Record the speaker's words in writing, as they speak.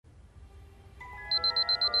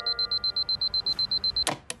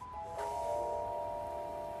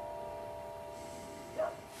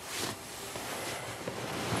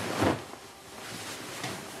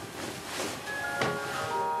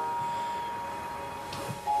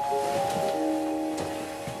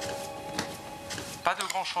de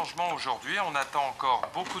grands changements aujourd'hui. On attend encore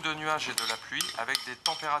beaucoup de nuages et de la pluie avec des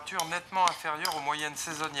températures nettement inférieures aux moyennes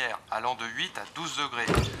saisonnières, allant de 8 à 12 degrés.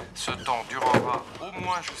 Ce temps durera au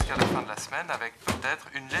moins jusqu'à la fin de la semaine avec peut-être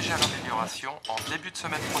une légère amélioration en début de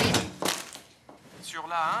semaine prochaine. Sur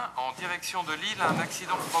la 1, en direction de Lille, un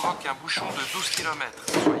accident provoque un bouchon de 12 km.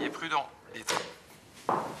 Soyez prudents.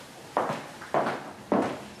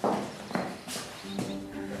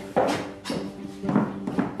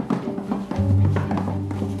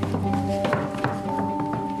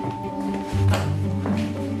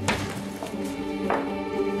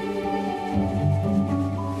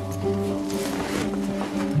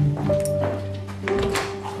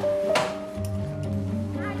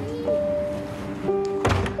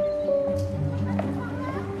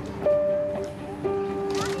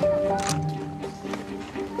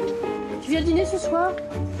 Ce soir,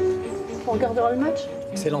 on regardera le match.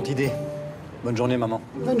 Excellente idée. Bonne journée, maman.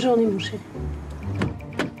 Bonne journée, mon chéri.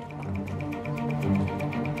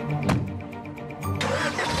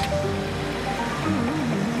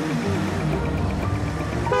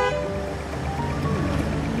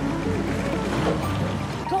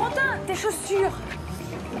 Corentin, tes chaussures.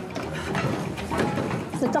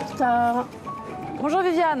 C'est en retard. Bonjour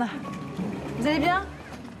Viviane. Vous allez bien?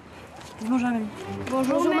 Bonjour mamie.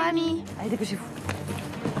 Bonjour mamie. Allez, dépêchez-vous.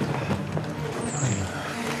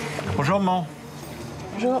 Bonjour, maman.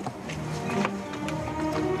 Bonjour.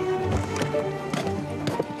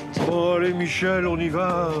 Bon, allez, Michel, on y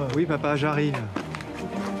va. Oui, papa, j'arrive.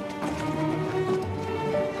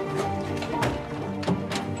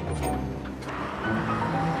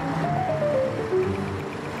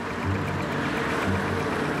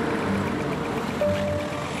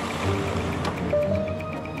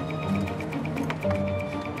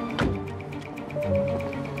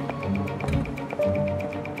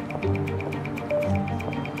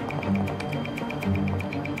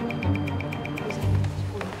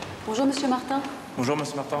 Bonjour Monsieur Martin. Bonjour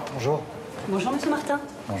Monsieur Martin. Bonjour. Bonjour Monsieur Martin.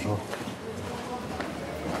 Bonjour.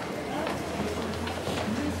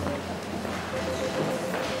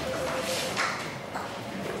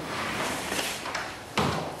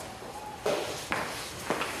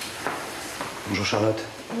 Bonjour Charlotte.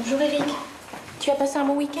 Bonjour Eric. Tu as passé un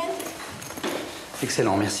bon week-end?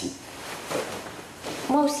 Excellent, merci.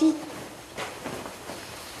 Moi aussi.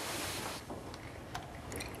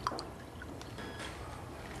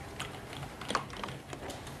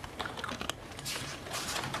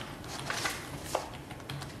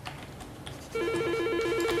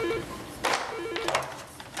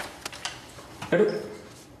 Allô?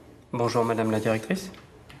 Bonjour, madame la directrice.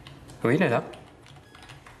 Oui, elle est là.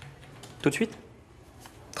 Tout de suite?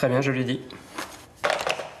 Très bien, je lui dis.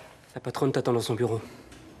 La patronne t'attend dans son bureau.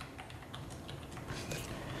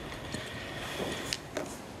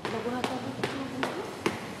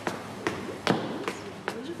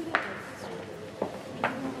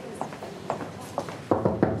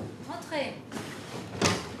 Entrez.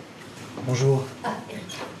 Bonjour. Ah,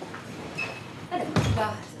 Eric. Alors,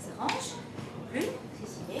 bah, ça s'arrange. Plus, c'est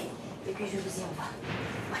signé. Et puis je vous y envoie.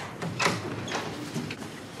 Voilà.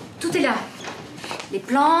 Tout est là. Les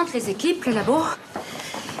plantes, les équipes, le labo.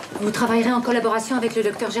 Vous travaillerez en collaboration avec le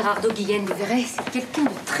docteur Gerardo Guillen, vous verrez, c'est quelqu'un de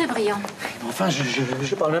très brillant. Enfin,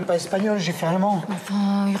 je parle même pas espagnol, j'ai fait allemand.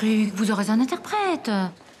 Enfin, Eric, vous aurez un interprète.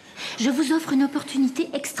 Je vous offre une opportunité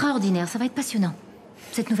extraordinaire, ça va être passionnant.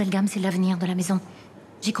 Cette nouvelle gamme, c'est l'avenir de la maison.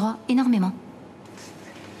 J'y crois énormément.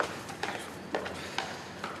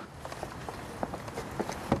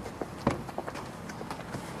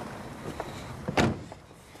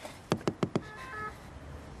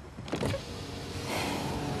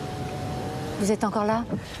 Vous êtes encore là?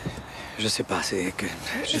 Je sais pas, c'est que...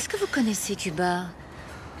 Est-ce que vous connaissez Cuba?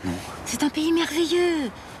 Non. C'est un pays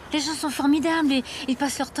merveilleux. Les gens sont formidables et ils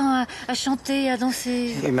passent leur temps à chanter, à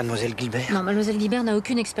danser. Et mademoiselle Gilbert? Non, mademoiselle Guibert n'a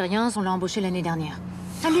aucune expérience. On l'a embauchée l'année dernière.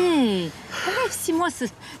 Allez, 6 mois,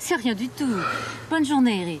 c'est rien du tout. Bonne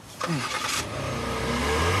journée, Eric.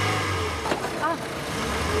 Ah,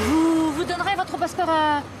 vous donnerez votre passeport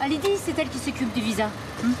à Lydie, c'est elle qui s'occupe du visa.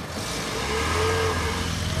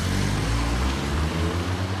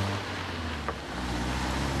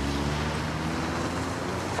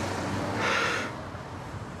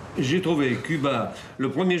 J'ai trouvé Cuba, le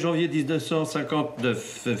 1er janvier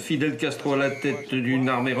 1959. Fidel Castro à la tête d'une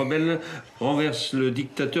armée rebelle renverse le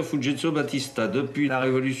dictateur Fulgencio Batista. Depuis la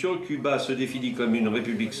Révolution, Cuba se définit comme une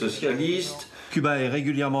république socialiste. Cuba est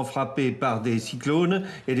régulièrement frappé par des cyclones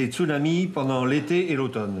et des tsunamis pendant l'été et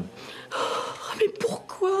l'automne. Oh, mais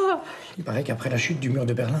pourquoi? Il paraît qu'après la chute du mur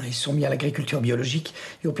de Berlin, ils se sont mis à l'agriculture biologique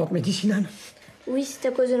et aux plantes médicinales. Oui, c'est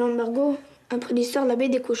à cause de l'embargo. Après l'histoire de la baie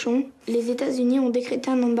des cochons, les États-Unis ont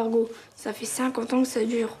décrété un embargo. Ça fait 50 ans que ça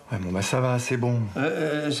dure. Ouais, bon, bah ça va, c'est bon.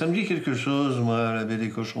 Ça me dit quelque chose, moi, la baie des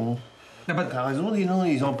cochons. Ah bah, t'as raison, dis non,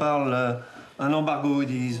 ils en parlent. Un embargo, ils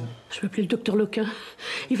disent. Je vais appeler le docteur Lequin.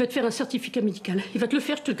 Il va te faire un certificat médical. Il va te le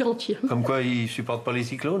faire, je te le garantis. Comme quoi, ils supportent pas les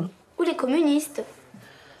cyclones. Ou les communistes.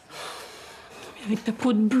 Avec ta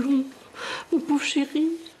peau de blond, mon pauvre chéri.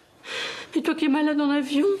 Et toi qui es malade en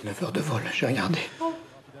avion. 9 heures de vol, j'ai regardé.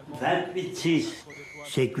 28-6,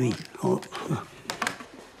 c'est cuit. Oh.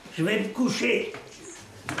 Je vais me coucher.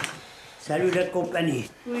 Salut la compagnie.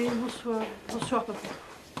 Oui, bonsoir. Bonsoir, papa.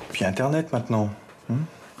 Puis Internet maintenant.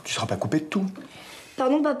 Tu seras pas coupé de tout.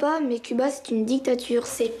 Pardon papa, mais Cuba c'est une dictature.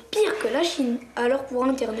 C'est pire que la Chine. Alors pour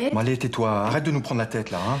Internet... Bon allez, tais-toi. Arrête de nous prendre la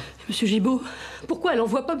tête là, hein. Monsieur Gibault, pourquoi elle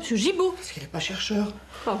envoie pas Monsieur Gibault? Parce qu'il est pas chercheur.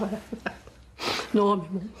 Ah, voilà. Non, mais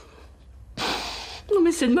bon. Non,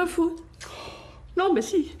 mais c'est de ma faute. Non, mais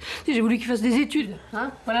si. Si, j'ai voulu qu'il fasse des études.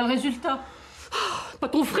 Hein. Voilà le résultat. Oh, pas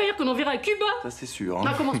ton frère qu'on enverra à Cuba. Ça c'est sûr, hein.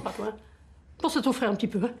 Non, commence pas, toi. Hein. Pense à ton frère un petit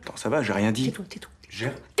peu. Hein. Attends, ça va, j'ai rien dit. Tais-toi, tais-toi.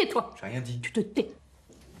 Tais-toi. J'ai rien dit. Tu te tais.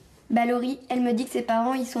 Bah Laurie, elle me dit que ses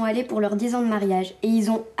parents y sont allés pour leurs 10 ans de mariage. Et ils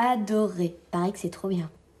ont adoré. Pareil que c'est trop bien.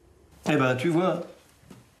 Eh ben, tu vois.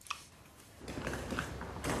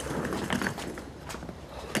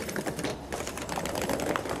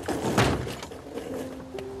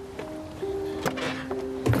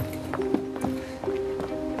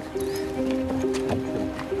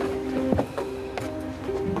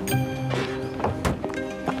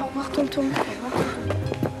 Au revoir tonton.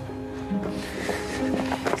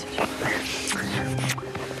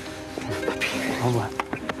 Au revoir.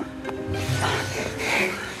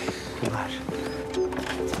 Courage.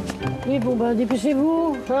 Oui, bon, bah,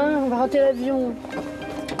 dépêchez-vous. Hein, on va rater l'avion.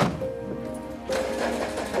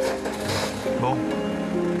 Bon,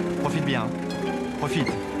 profite bien. Profite.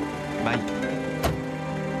 Bye.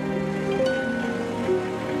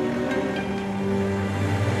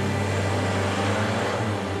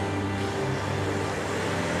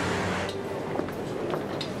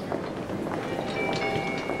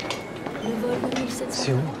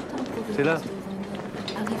 C'est où? C'est là.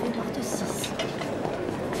 Arrivée porte 6.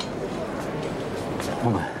 Bon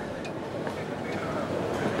bah.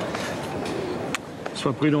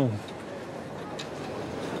 Sois prudent.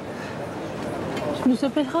 Tu nous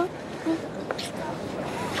appelleras?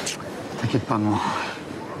 T'inquiète pas, non. Au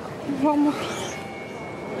revoir, mon fils.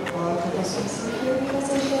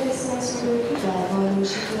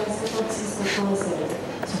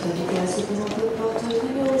 Sont invités à se présenter aux portes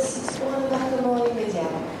numéro 6 pour un embarquement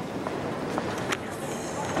immédiat.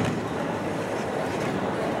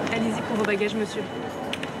 Allez-y pour vos bagages, monsieur.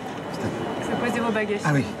 Vous pouvez poser vos bagages.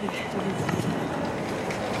 Ah oui.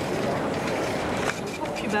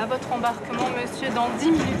 Pour Cuba, votre embarquement, monsieur, dans 10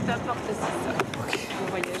 minutes à porte 6. Ok. Bon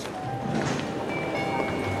voyage.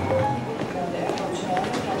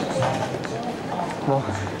 Bon.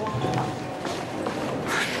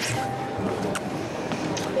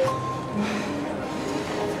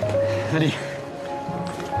 Allez.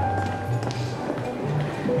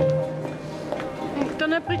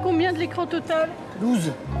 T'en as pris combien de l'écran total?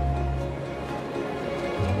 12.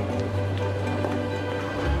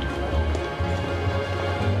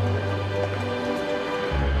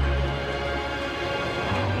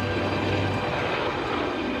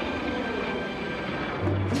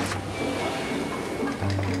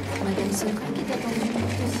 Madame Socrac est attendue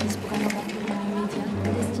porte 6 pour un embarquement immédiat à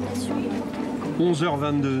destination de Porto.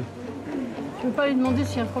 11h22. Tu veux pas lui demander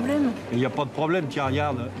s'il y a un problème? Il n'y a pas de problème, tiens,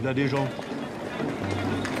 regarde, il a des gens.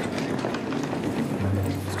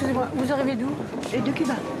 Excusez-moi, vous arrivez d'où? Et de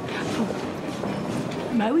Cuba. Oh.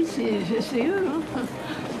 Bah oui, c'est eux, hein.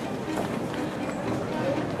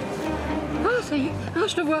 Ah, ça y est. Ah,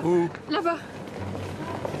 je te vois. Où? Là-bas.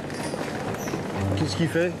 Qu'est-ce qu'il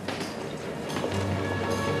fait?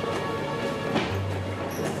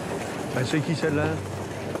 Ben, c'est qui celle-là?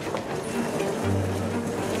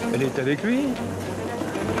 Elle est avec lui?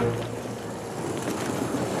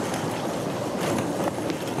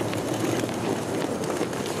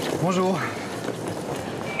 Bonjour.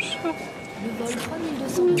 Le vol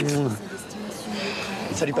 3200 à destination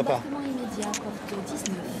de Salut, papa. Embarquement immédiat porte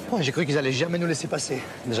 19. Ouais, j'ai cru qu'ils allaient jamais nous laisser passer.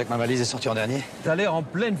 Déjà que ma valise est sortie en dernier. T'as l'air en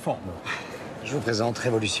pleine forme. Je vous présente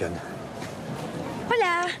Revolución.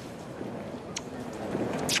 Voilà.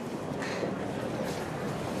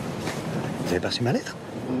 Vous avez pas reçu ma lettre?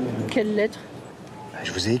 Quelle lettre?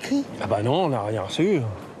 Je vous ai écrit. Ah bah non, on n'a rien reçu.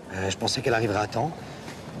 Je pensais qu'elle arriverait à temps.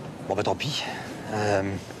 Bon bah tant pis.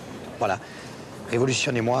 Voilà.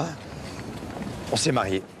 Révolution et moi, on s'est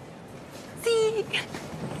mariés. Si.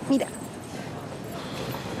 Mira.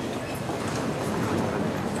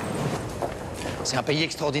 C'est un pays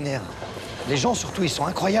extraordinaire. Les gens, surtout, ils sont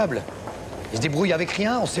incroyables. Ils se débrouillent avec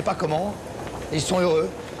rien, on ne sait pas comment. Et ils sont heureux.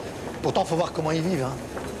 Pourtant, faut voir comment ils vivent. Hein.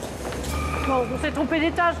 Bon, on s'est trompé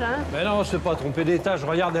d'étage, là, hein? Mais non, on s'est pas trompé d'étage.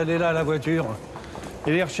 Regarde, elle est là, la voiture.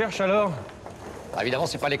 Et les recherches, alors? Bah, évidemment,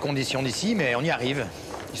 c'est pas les conditions d'ici, mais on y arrive.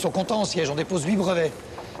 Ils sont contents au siège, on dépose 8 brevets.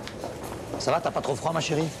 Ça va, t'as pas trop froid, ma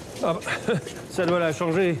chérie? Ah, bah, ça doit la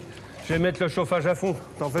changer. Je vais mettre le chauffage à fond,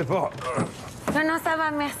 t'en fais pas. Non, non, ça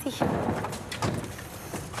va, merci.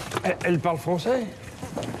 Elle parle français?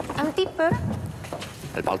 Un petit peu.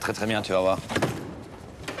 Elle parle très bien, tu vas voir.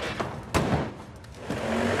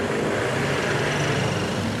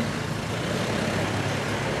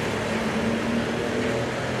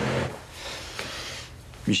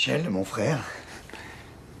 Michel, mon frère.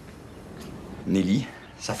 Nelly,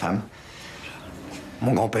 sa femme.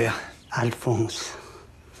 Mon grand-père. Alphonse.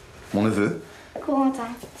 Mon neveu. Corentin.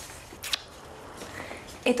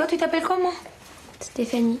 Et toi, tu t'appelles comment?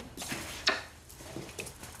 Stéphanie.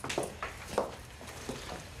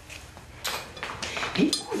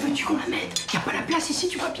 Mais où veux-tu qu'on la mette? Y a pas la place ici,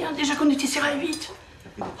 tu vois bien. Déjà qu'on était serré vite.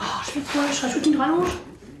 Oh, je fais quoi? Je rajoute une rallonge?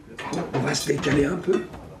 On va se décaler un peu.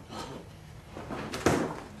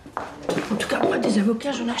 En tout cas, moi, des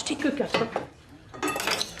avocats, j'en ai acheté que 4.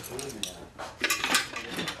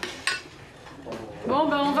 Bon,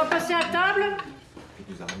 ben, on va passer à table.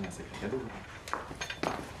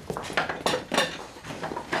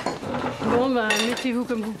 Bon, ben, mettez-vous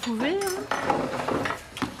comme vous pouvez.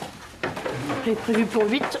 J'ai prévu pour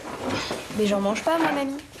 8. Mais j'en mange pas, mon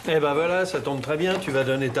ami. Eh ben voilà, ça tombe très bien. Tu vas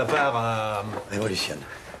donner ta part à... Révolution.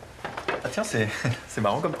 Ah tiens, c'est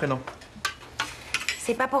marrant comme prénom.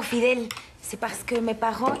 C'est pas pour fidèle. C'est parce que mes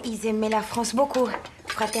parents, ils aimaient la France beaucoup.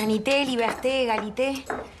 Fraternité, liberté, égalité.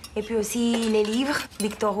 Et puis aussi les livres,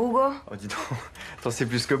 Victor Hugo. Oh, dis donc, t'en sais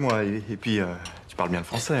plus que moi. Et puis, tu parles bien le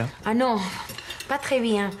français, hein? Ah non, pas très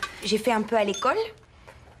bien. J'ai fait un peu à l'école,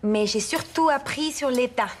 mais j'ai surtout appris sur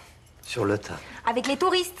l'État. Sur le tas. Avec les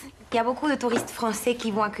touristes. Il y a beaucoup de touristes français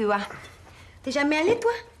qui vont à Cuba. T'es jamais allé,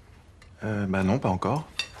 toi? Bah non, pas encore.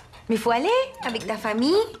 Mais faut aller avec ta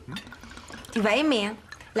famille. Tu vas aimer, hein.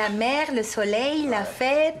 La mer, le soleil, la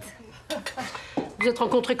fête. Vous êtes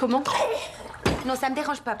rencontrés comment? Non, ça me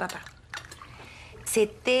dérange pas, papa.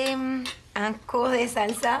 C'était un cours de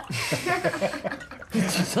salsa. Tu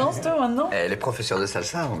danses, toi, maintenant? Elle est professeure de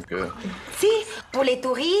salsa, donc... Si, pour les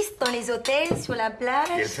touristes, dans les hôtels, sur la plage.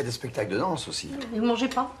 Et elle fait des spectacles de danse aussi. Et vous mangez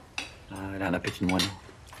pas? Ah, elle a un appétit de moineau.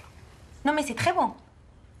 Non, mais c'est très bon.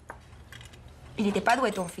 Il n'était pas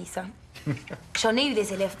doué, ton fils. Hein. J'en ai eu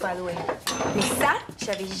des élèves pas doués. Mais ça,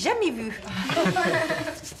 j'avais jamais vu.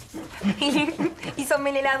 Ils sont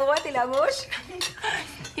mêlés la droite et la gauche.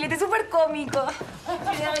 Il était super comique.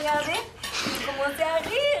 Je l'ai regardé, il commençait à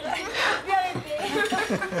rire. J'ai arrêté.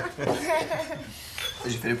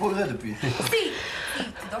 J'ai fait des progrès depuis. Si,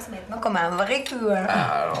 tu danses maintenant comme un vrai coureur.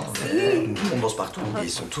 Ah, alors, on danse partout. Ils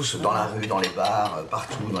sont tous dans la rue, dans les bars,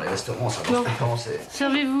 partout, dans les restaurants. Ça danse tout le temps, c'est...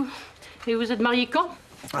 Servez-vous. Et vous êtes mariés quand?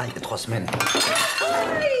 Ah, il y a 3 semaines.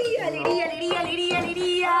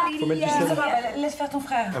 Faut mettre du sel. Ça va, laisse faire ton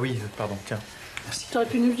frère. Ah oui, pardon, tiens. Merci. T'aurais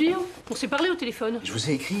pu nous le dire. On s'est parlé au téléphone. Je vous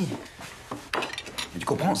ai écrit. Mais tu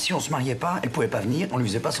comprends, si on se mariait pas, elle pouvait pas venir, on lui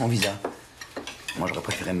faisait pas son visa. Moi, j'aurais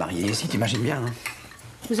préféré me marier ici, t'imagines bien, hein?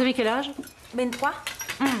 Vous avez quel âge? 23.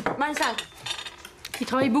 25. Il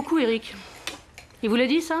travaille beaucoup, Eric. Il vous l'a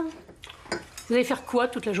dit, ça? Vous allez faire quoi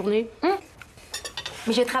toute la journée?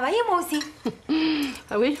 Mais j'ai travaillé, moi aussi.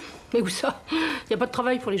 Ah oui? Mais où ça? Il n'y a pas de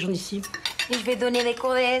travail pour les gens d'ici. Et je vais donner des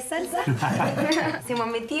cours de salsa. C'est mon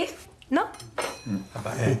métier, non?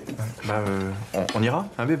 On ira,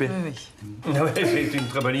 hein, bébé? Oui. Ouais, c'est une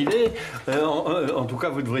très bonne idée. En tout cas,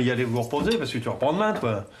 vous devriez aller vous reposer parce que tu reprends demain,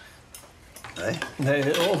 toi. Ouais. Mais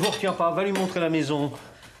on vous retient pas. Va lui montrer la maison.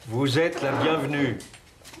 Vous êtes la bienvenue.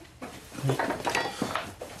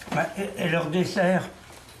 Bah, et leur dessert?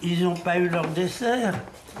 Ils n'ont pas eu leur dessert?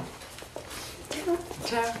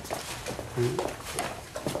 Ciao.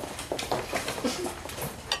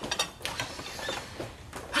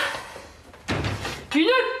 Une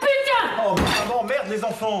putain! Oh, maman, merde, les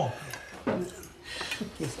enfants!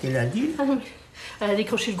 Qu'est-ce qu'elle a dit? Ah non, mais elle a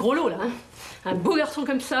décroché le gros lot, là. Hein. Un beau garçon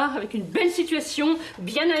comme ça, avec une belle situation,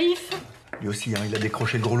 bien naïf. Lui aussi, hein, il a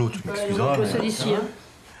décroché le gros lot, tu m'excuseras. Ouais, ça d'ici, hein.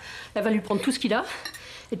 Elle va lui prendre tout ce qu'il a.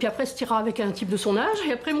 Et puis après, elle se tirera avec un type de son âge.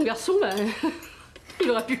 Et après, mon garçon, bah, il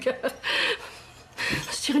aura plus qu'à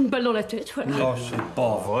se tirer une balle dans la tête, voilà. Non, c'est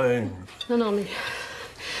pas vrai. Non, non, mais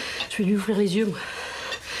je vais lui ouvrir les yeux, moi.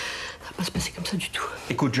 Ça va pas se passer comme ça du tout.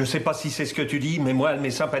 Écoute, je sais pas si c'est ce que tu dis, mais moi, elle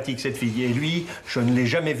m'est sympathique, cette fille. Et lui, je ne l'ai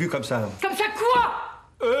jamais vu comme ça. Comme ça quoi?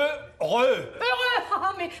 Heureux! Heureux?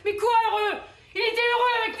 Ah, mais quoi heureux? Il était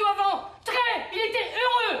heureux avec nous avant. Très. Il était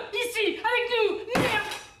heureux ici avec nous.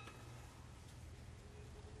 Merde.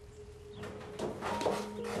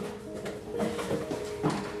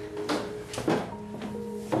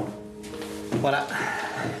 Voilà.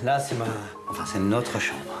 Là, c'est ma... Enfin, c'est notre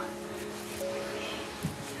chambre.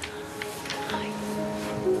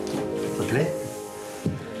 Ça te plaît?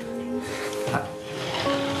 Ah.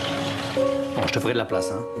 Bon, je te ferai de la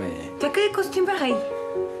place, hein, mais... T'as que des costumes pareils.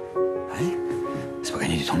 Ouais? C'est pas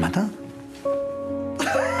gagner du temps le matin?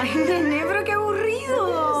 Ay, nene, pero qué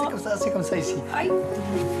aburrido. C'est comme ça ici. Ay.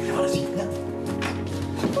 Voilà, si.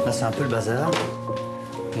 Là, c'est un peu le bazar.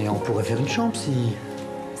 Et on pourrait faire une chambre si...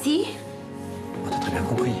 Si? Oh, t'as très bien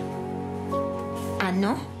compris. Ah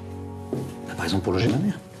non? Bah, par exemple, pour loger ma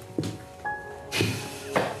mère.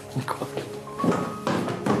 Quoi?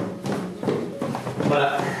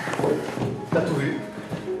 Voilà. T'as tout vu.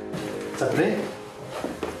 Ça te plaît?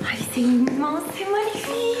 Ay, c'est immense, c'est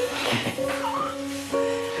magnifique.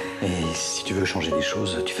 Et si tu veux changer des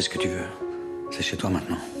choses, tu fais ce que tu veux. C'est chez toi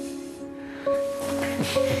maintenant.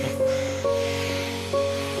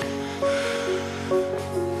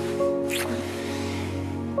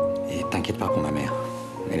 Et t'inquiète pas pour ma mère.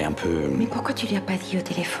 Elle est un peu... Mais pourquoi tu lui as pas dit au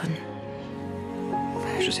téléphone?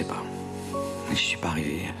 Je sais pas. Je suis pas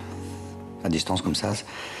arrivé. À distance comme ça,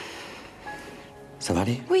 ça va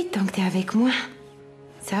aller? Oui, tant que t'es avec moi,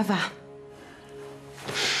 ça va.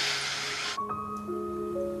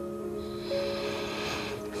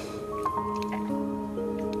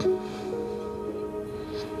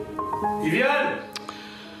 Viviane!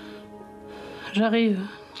 J'arrive.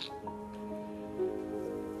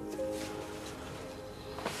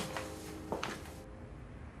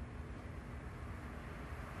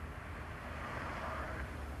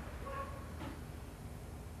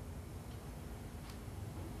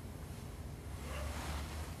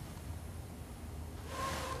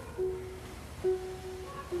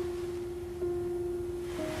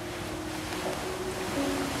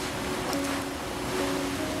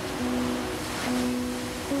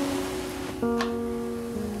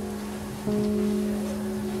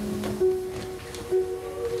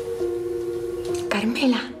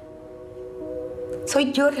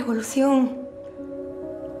 Soy yo, Revolución.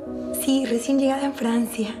 Sí, recién llegada en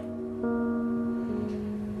Francia.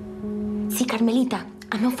 Sí, Carmelita,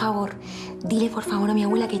 hazme un favor. Dile, por favor, a mi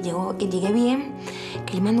abuela que llegué bien,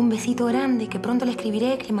 que le mando un besito grande, que pronto le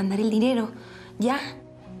escribiré, que le mandaré el dinero. ¿Ya?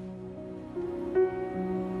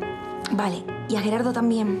 Vale, y a Gerardo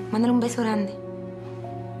también. Mándale un beso grande.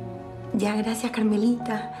 Ya, gracias,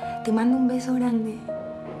 Carmelita. Te mando un beso grande.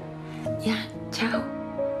 Ya, chao.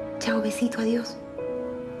 Chao, besito, adiós.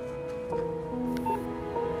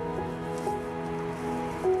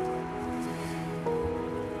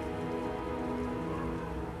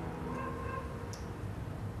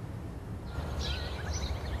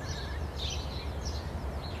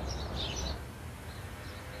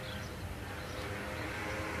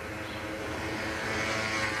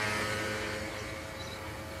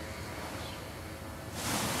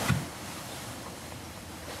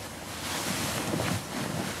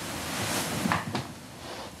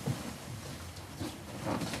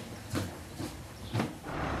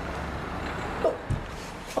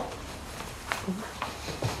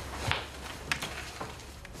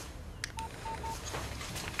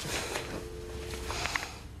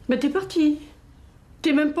 Mais t'es parti.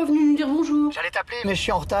 T'es même pas venu nous dire bonjour. J'allais t'appeler, mais je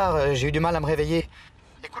suis en retard. J'ai eu du mal à me réveiller.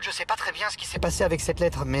 Écoute, je sais pas très bien ce qui s'est passé avec cette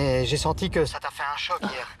lettre, mais j'ai senti que ça t'a fait un choc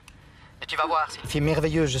hier. Et tu vas voir, c'est une fille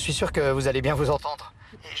merveilleuse. Je suis sûr que vous allez bien vous entendre.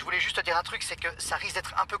 Et je voulais juste te dire un truc, c'est que ça risque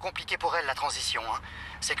d'être un peu compliqué pour elle, la transition. Hein.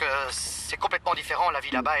 C'est que c'est complètement différent, la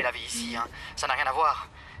vie là-bas et la vie ici. Hein. Ça n'a rien à voir.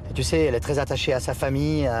 Et tu sais, elle est très attachée à sa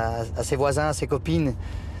famille, à ses voisins, à ses copines.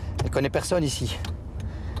 Elle connaît personne ici.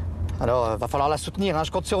 Alors, va falloir la soutenir, hein, je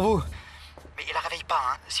compte sur vous. Mais la réveille pas,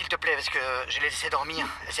 hein, s'il te plaît, parce que je l'ai laissée dormir.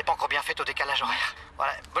 Elle s'est pas encore bien faite au décalage horaire.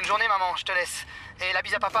 Voilà, bonne journée, maman, je te laisse. Et la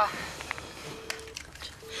bise à papa.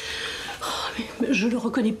 Oh, mais je le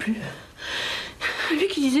reconnais plus. Lui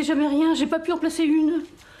qui disait jamais rien, j'ai pas pu en placer une.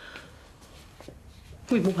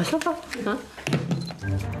 Oui, bon, bah ça va, hein.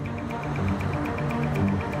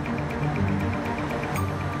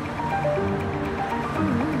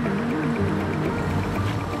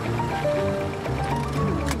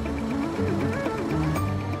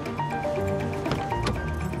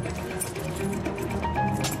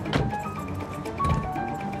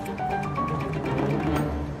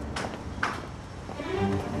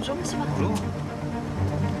 Bonjour, monsieur Martin. Bonjour.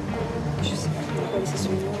 Je sais pas pourquoi laisser son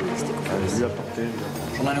nom, mais c'était quoi? Allez-y, apportez.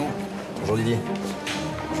 Bonjour Nanou. Bonjour Didier.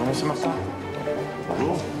 Bonjour, monsieur Martin.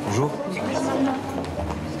 Bonjour. Bonjour.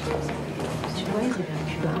 Ouais, c'est bien,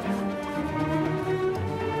 Cuba.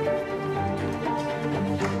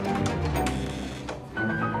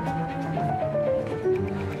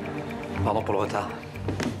 Pardon pour le retard.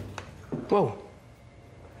 Wow.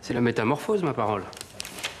 C'est la métamorphose, ma parole.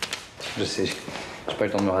 Je sais, j'ai pas eu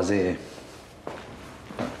le temps de me raser.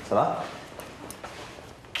 Ça va?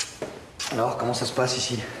 Alors, comment ça se passe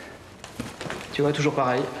ici? Tu vois, toujours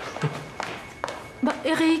pareil. Bah,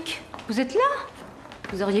 Eric, vous êtes là?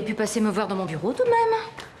 Vous auriez pu passer me voir dans mon bureau tout de même.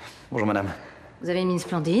 Bonjour, madame. Vous avez une mine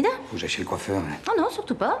splendide. Faut que j'aille chez le coiffeur. Oh non,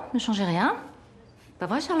 surtout pas. Ne changez rien. Pas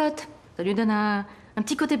vrai, Charlotte? Ça lui donne un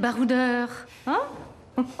petit côté baroudeur. Hein?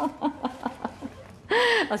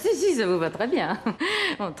 Ah si, ça vous va très bien.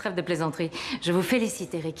 Bon, trêve de plaisanterie. Je vous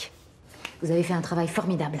félicite, Eric. Vous avez fait un travail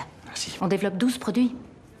formidable. Merci. On développe 12 produits.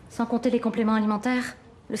 Sans compter les compléments alimentaires.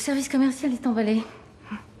 Le service commercial est emballé.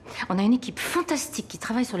 On a une équipe fantastique qui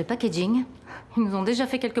travaille sur le packaging. Ils nous ont déjà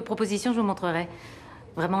fait quelques propositions, je vous montrerai.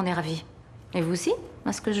 Vraiment, on est ravis. Et vous aussi?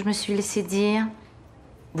 À ce que je me suis laissé dire.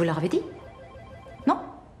 Vous leur avez dit? Non?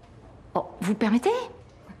 Oh, vous permettez?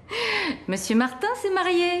 Monsieur Martin s'est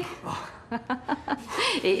marié. Oh.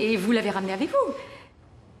 Et vous l'avez ramené avec vous?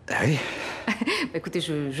 Ah oui. Bah, écoutez,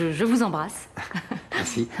 je vous embrasse.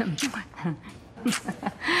 Merci.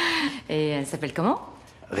 Et elle s'appelle comment?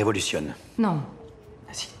 Revolución. Non.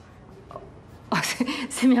 Merci. Oh,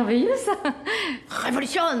 c'est merveilleux, ça.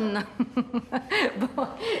 Révolution. Bon,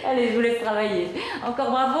 allez, je vous laisse travailler. Encore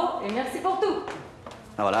bravo et merci pour tout.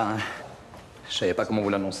 Ah voilà, hein. Je savais pas comment vous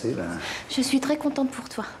l'annoncer. Ben... Je suis très contente pour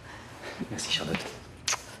toi. Merci, Charlotte.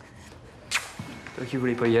 Toi qui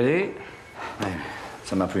voulais pas y aller. Ouais,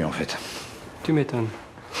 ça m'a plu, en fait. Tu m'étonnes.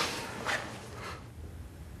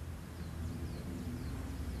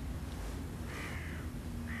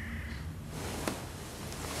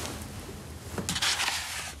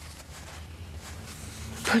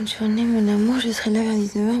 Bonne journée, mon amour. Je serai là vers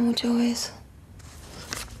 19h, mucho beso.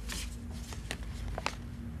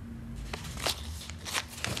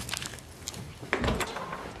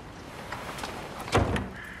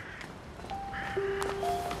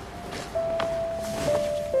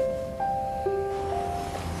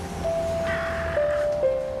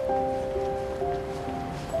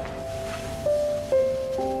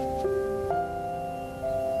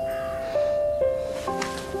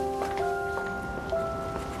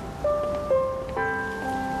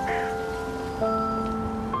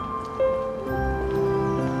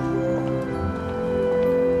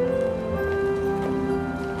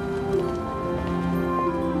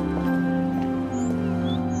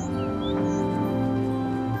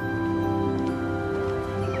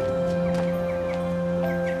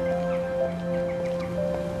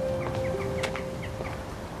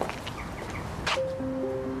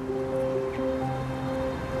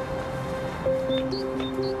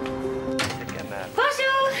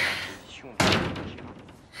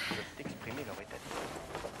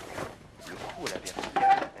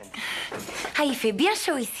 Ah, il fait bien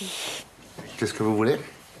chaud ici. Qu'est-ce que vous voulez?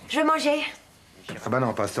 Je veux manger. Ah bah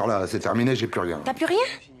non, pas à cette heure-là, c'est terminé, j'ai plus rien. T'as plus rien?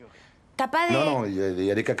 T'as pas des... Non, il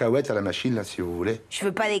y a des cacahuètes à la machine, là, si vous voulez. Je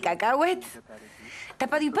veux pas des cacahuètes. T'as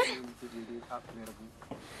pas du pain?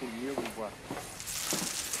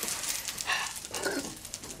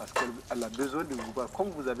 Parce qu'elle a besoin de vous voir,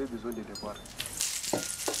 comme vous avez besoin de les voir.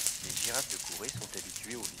 Les girafes de Corée sont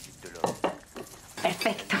habituées aux visites de l'homme.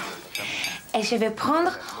 Perfecto. Et je vais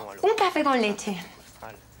prendre un café con leche.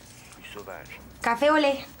 Plus sauvage. Café au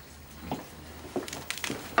lait.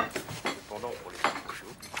 Cependant, pour les accoucher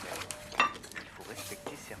au plus près, il faut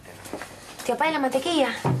respecter certaines règles. ¿Tu pas la mantequilla?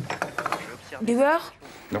 Du beurre?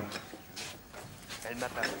 Non. Elle m'a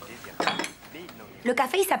paru désertique, mais il n'en est Le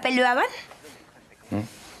café, il s'appelle le Havane?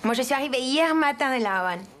 Moi, je suis arrivée hier matin de la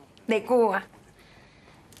Havane, de Cuba.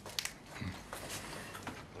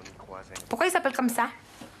 Pourquoi il s'appelle comme ça?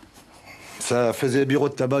 Ça faisait bureau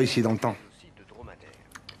de tabac ici dans le temps.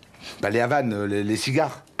 Bah les Havanes, les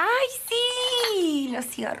cigares. Ay, sí, los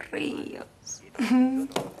cigarrillos.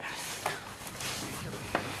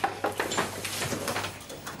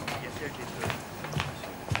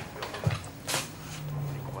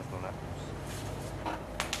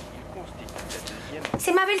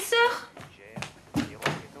 C'est ma belle-sœur.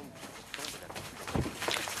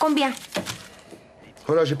 Combien?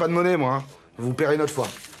 Oh là, j'ai pas de monnaie, moi. Hein. Vous paierez une autre fois.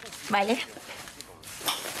 Vale.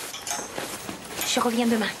 Je reviens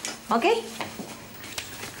demain, ok?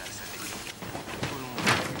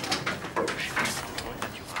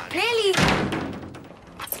 Nelly!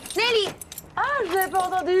 Nelly! Ah, je vous avais pas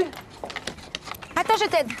entendu. Attends, je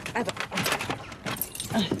t'aide. Attends.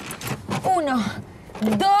 1,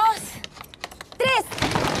 2, 3.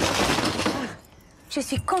 Je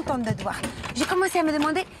suis contente de te voir. J'ai commencé à me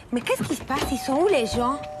demander, mais qu'est-ce qui se passe? Ils sont où les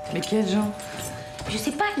gens? Mais quels gens? Je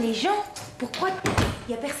sais pas, les gens. Pourquoi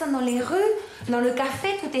il y a personne dans les rues, dans le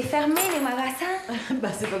café, tout est fermé, les magasins? Bah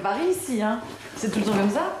c'est pas Paris ici, hein. C'est tout le temps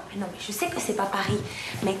comme ça. Non, mais je sais que c'est pas Paris.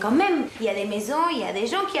 Mais quand même, il y a des maisons, il y a des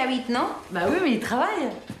gens qui habitent, non? Bah oui, mais ils travaillent.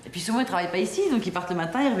 Et puis souvent, ils travaillent pas ici, donc ils partent le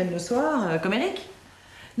matin, ils reviennent le soir, comme Eric.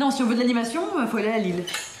 Non, si on veut de l'animation, faut aller à Lille.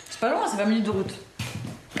 C'est pas loin, c'est 20 minutes de route.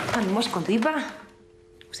 Ah, mais moi, je conduis pas.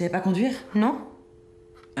 Vous savez pas conduire? Non.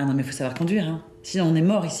 Ah non, mais faut savoir conduire, hein. Sinon, on est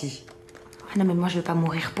mort ici. Ah non, mais moi, je vais pas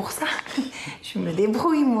mourir pour ça. Je me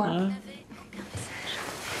débrouille, moi. Ah.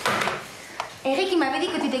 Eric, il m'avait dit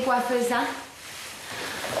que tu étais coiffeuse, hein?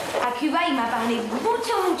 À Cuba, il m'a parlé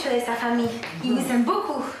mucho de sa famille. Il vous aime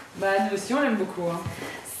beaucoup. Bah, nous aussi, on l'aime beaucoup, hein.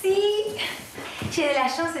 Si. J'ai de la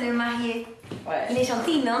chance de le marier. Ouais. Il est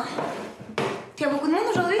gentil, non? Tu as beaucoup de monde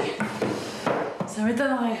aujourd'hui? Ça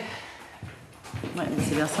m'étonnerait. Ouais, mais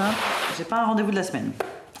c'est bien simple. J'ai pas un rendez-vous de la semaine.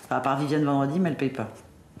 Enfin, à part Viviane vendredi, mais elle paye pas.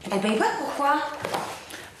 Elle paye pas, pourquoi?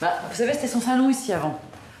 Bah, vous savez, c'était son salon ici avant.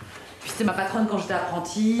 Puis c'était ma patronne quand j'étais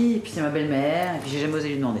apprentie, et puis c'est ma belle-mère, et puis j'ai jamais osé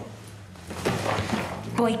lui demander.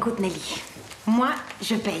 Bon, écoute, Nelly. Moi,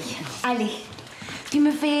 je paye. Allez. Tu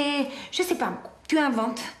me fais... Je sais pas. Tu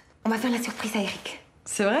inventes. On va faire la surprise à Eric.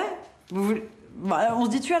 C'est vrai? Vous voulez... Bah, on se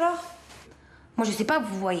dit-tu alors? Moi, je sais pas,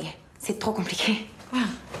 vous voyez. C'est trop compliqué.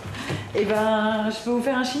 Eh ben, je peux vous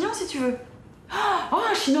faire un chignon si tu veux. Oh,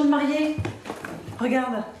 un chignon de mariée.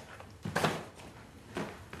 Regarde.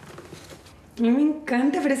 Me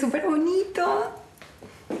encanta, pero super bonito.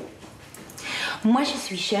 Moi, je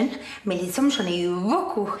suis jeune, mais les hommes, j'en ai eu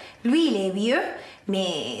beaucoup. Lui, il est vieux,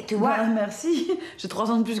 mais tu vois... Bah, merci. J'ai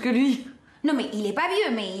 3 ans de plus que lui. Non, mais il est pas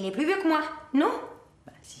vieux, mais il est plus vieux que moi, non?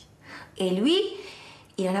 Bah, si. Et lui,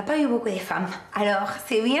 il en a pas eu beaucoup de femmes. Alors,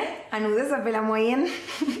 c'est bien. À nous deux, ça fait la moyenne.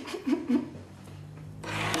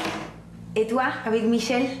 Et toi, avec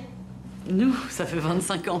Michel? Nous, ça fait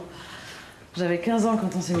 25 ans. J'avais 15 ans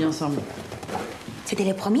quand on s'est mis ensemble. C'était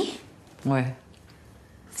le premier? Ouais.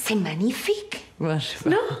 C'est magnifique. Ouais, je sais pas.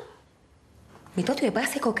 Non? Mais toi, tu es pas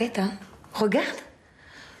assez coquette, hein? Regarde.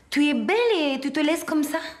 Tu es belle et tu te laisses comme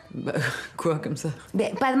ça. Bah, quoi, comme ça?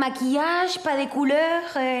 Ben, pas de maquillage, pas de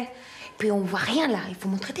couleurs. Puis on voit rien, là. Il faut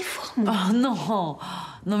montrer tes formes. Oh non!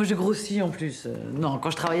 Non, mais j'ai grossi en plus. Non,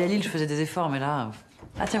 quand je travaillais à Lille, je faisais des efforts, mais là...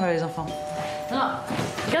 Ah tiens, voilà les enfants. Non,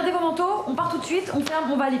 regardez vos manteaux, on part tout de suite, on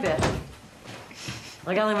ferme, on va à l'hyper.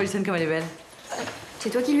 Regarde Revolución comme elle est belle. C'est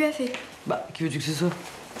toi qui lui as fait? Bah, qui veux-tu que ce soit?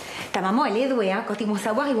 Ta maman, elle est douée, hein. Quand ils vont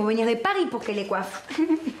savoir, ils vont venir de Paris pour qu'elle les coiffe.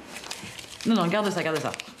 Non, garde ça, garde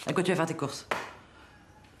ça. À quoi tu vas faire tes courses?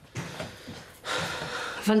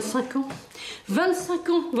 25 ans. 25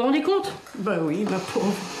 ans, vous vous rendez compte? Bah oui, ma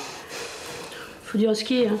pauvre. Faut dire ce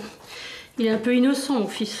qui est, hein. Il est un peu innocent, mon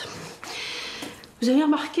fils. Vous avez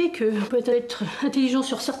remarqué qu'on peut être intelligent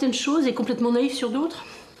sur certaines choses et complètement naïf sur d'autres?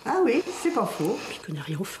 Ah oui, c'est pas faux. Il connaît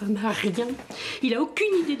rien aux femmes, rien. Il a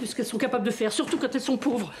aucune idée de ce qu'elles sont capables de faire, surtout quand elles sont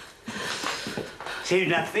pauvres. C'est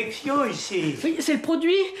une infection ici. Oui, c'est le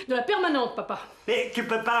produit de la permanente, papa. Mais tu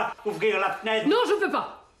peux pas ouvrir la fenêtre. Non, je peux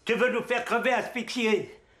pas. Tu veux nous faire crever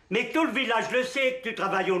asphyxiés. Mais tout le village le sait que tu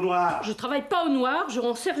travailles au noir. Je travaille pas au noir, je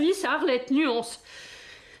rends service à Arlette, nuance.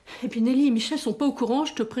 Et puis Nelly et Michel sont pas au courant,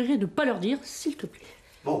 je te prierai de pas leur dire, s'il te plaît.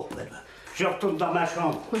 Bon, je retourne dans ma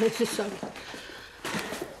chambre. Ouais, c'est ça.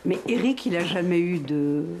 Mais Eric, il a jamais eu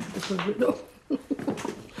de... Non.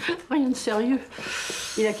 Rien de sérieux.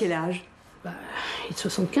 Il a quel âge? Bah, il est de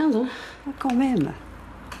 75, hein. Ah, quand même.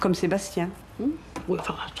 Comme Sébastien. Oui,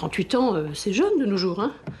 enfin, 38 ans, c'est jeune de nos jours,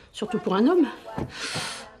 hein. Surtout pour un homme.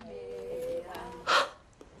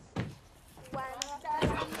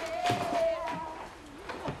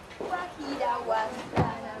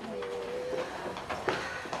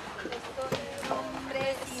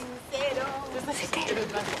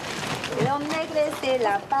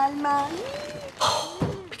 Oh,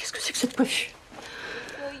 mais qu'est-ce que c'est que cette coiffure?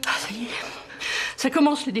 Ah, ça y est. Ça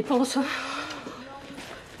commence, les dépenses. Hein.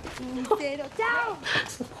 Oh,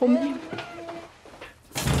 ça promet.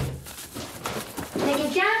 Il y a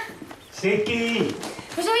quelqu'un? C'est qui?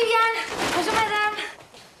 Bonjour Viviane. Bonjour madame.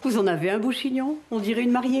 Vous en avez un beau chignon? On dirait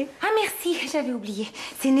une mariée. Ah merci, j'avais oublié.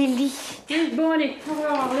 C'est Nelly. Bon, allez, au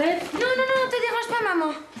revoir Arlette. Non, te dérange pas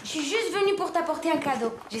maman. Je suis juste venue pour t'apporter un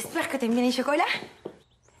cadeau. J'espère que t'aimes bien les chocolats.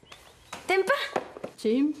 T'aimes pas?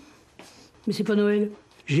 Si, mais c'est pas Noël.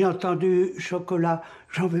 J'ai entendu chocolat.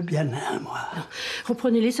 J'en veux bien un, moi. Non.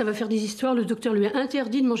 Reprenez-les, ça va faire des histoires. Le docteur lui a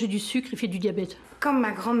interdit de manger du sucre, il fait du diabète. Comme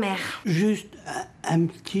ma grand-mère. Juste un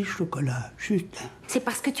petit chocolat, juste un. C'est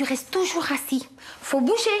parce que tu restes toujours assis. Faut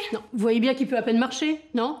bouger. Non, vous voyez bien qu'il peut à peine marcher,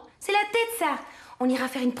 non? C'est la tête, ça. On ira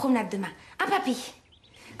faire une promenade demain. Hein, papy?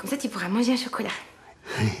 Comme ça, tu pourras manger un chocolat.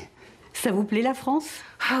 Ça vous plaît, la France?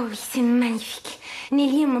 Ah oui, c'est magnifique.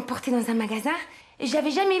 Nelly m'a porté dans un magasin. J'avais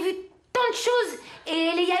jamais vu tant de choses.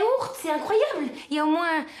 Et les yaourts, c'est incroyable. Il y a au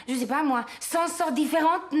moins, je sais pas moi, 100 sortes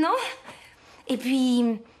différentes, non? Et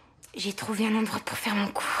puis, j'ai trouvé un endroit pour faire mon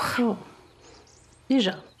cours. Oh.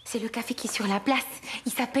 Déjà. C'est le café qui est sur la place.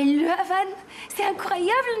 Il s'appelle le Havane. C'est incroyable,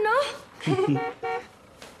 non?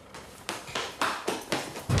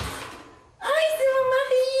 Aïe, c'est mon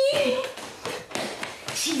mari.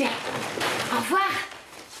 J'y vais. Au revoir.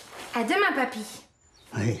 À demain, papy.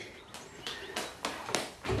 Oui.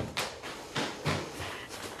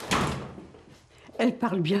 Elle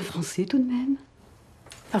parle bien français tout de même.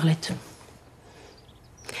 Arlette.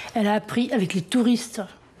 Elle a appris avec les touristes.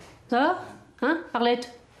 Ça va? Hein,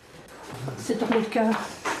 Arlette? C'est un le cas.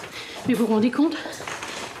 Mais vous vous rendez compte?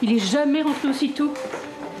 Il est jamais rentré aussitôt.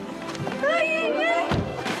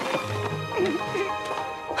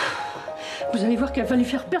 Vous allez voir qu'elle va lui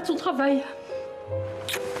faire perdre son travail.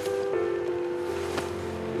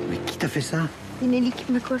 Mais qui t'a fait ça? C'est Nelly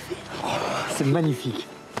qui m'a coiffée. Oh, c'est magnifique.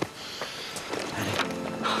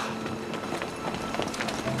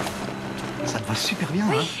 Ça te va super bien,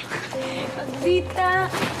 oui. Hein? Cosita,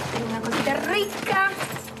 una cosita rica.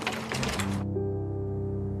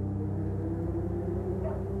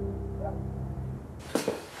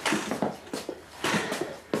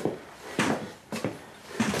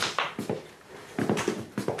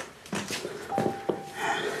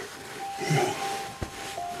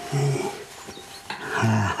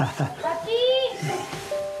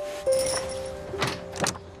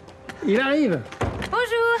 Il arrive.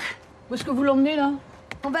 Bonjour. Où est-ce que vous l'emmenez, là?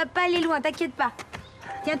 On va pas aller loin, t'inquiète pas.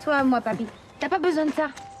 Tiens-toi à moi, papy. T'as pas besoin de ça.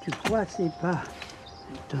 Tu crois, c'est pas...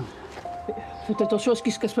 Attends. Faites attention à ce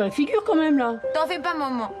qu'il se casse pas la figure, quand même, là. T'en fais pas,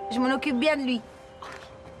 maman. Je m'en occupe bien de lui.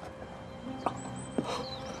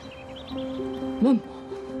 Maman.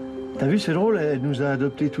 T'as vu, c'est drôle, elle nous a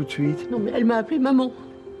adoptés tout de suite. Non, mais elle m'a appelée maman.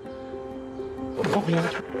 Oh, rien.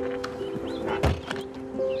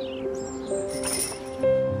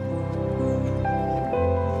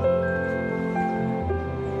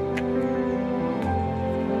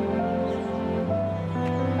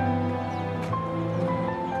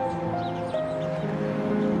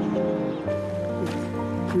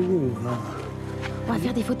 On va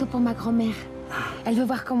faire des photos pour ma grand-mère. Elle veut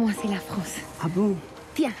voir comment c'est la France. Ah bon?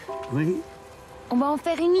 Tiens. Oui. On va en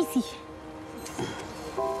faire une ici.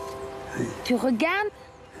 Oui. Tu regardes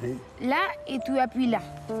oui. Là et tu appuies là.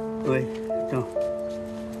 Oui, attends.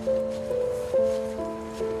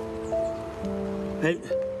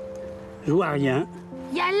 Je vois rien.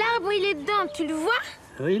 Il y a l'arbre, il est dedans, tu le vois?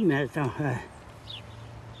 Oui, mais attends.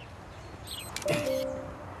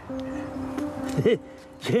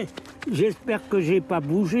 J'espère que j'ai pas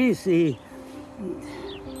bougé, c'est...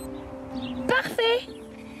 Parfait!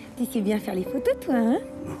 Tu sais bien faire les photos, toi, hein?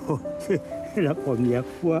 Oh, c'est la première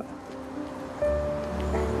fois.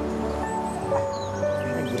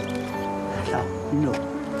 Attends, une autre.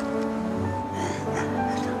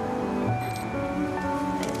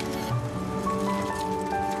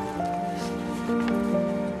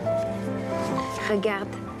 Regarde,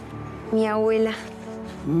 mi abuela.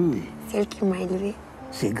 C'est elle qui m'a élevée.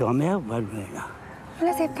 C'est grand-mère, Manuela.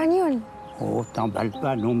 Hablas espagnol. Oh, t'emballe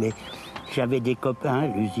pas, non, mais j'avais des copains à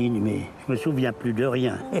l'usine, mais je me souviens plus de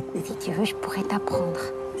rien. Si tu veux, je pourrais t'apprendre.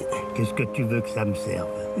 Qu'est-ce que tu veux que ça me serve?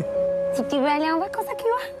 Si tu veux aller en vacances à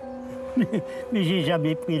Cuba. Mais j'ai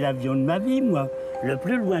jamais pris l'avion de ma vie, moi. Le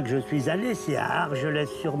plus loin que je suis allé, c'est à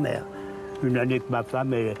Argelès-sur-Mer. Une année que ma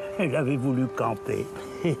femme, elle avait voulu camper.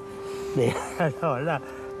 Mais alors là,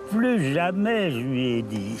 plus jamais je lui ai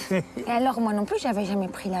dit. Et alors, moi non plus, j'avais jamais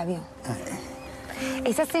pris l'avion.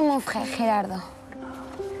 Et ça, c'est mon frère, Gerardo.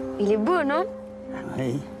 Il est beau, non?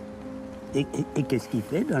 Oui. Et qu'est-ce qu'il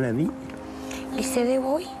fait dans la vie? Il se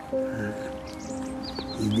débrouille.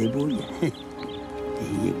 Il débrouille. Et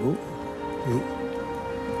il est beau. Oui.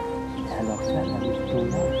 Alors ça, la question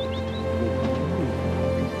là...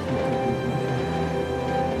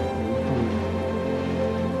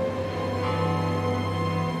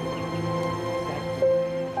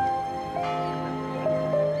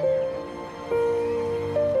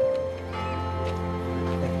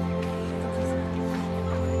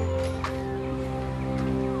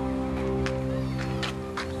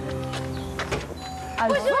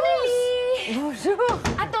 Bonjour Nelly. Bonjour.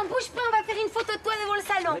 Attends, bouge pas, on va faire une photo de toi devant le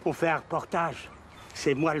salon. On fait un reportage.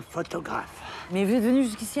 C'est moi le photographe. Mais vous êtes venu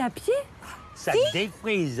jusqu'ici à pied? Ça te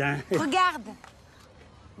défrise, hein? Regarde.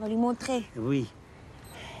 On va lui montrer. Oui.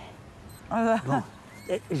 Bon,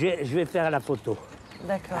 je vais faire la photo.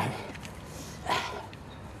 D'accord.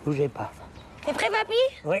 Bougez pas. T'es prêt, papy?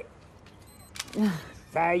 Oui.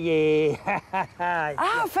 Ça y est. Ah,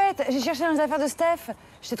 en fait, j'ai cherché dans les affaires de Steph.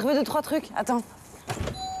 J'ai trouvé 2-3 trucs. Attends.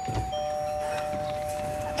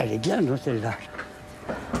 Elle est bien, non, celle-là?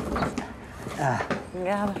 Ah.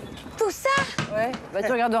 Regarde. Tout ça? Ouais, bah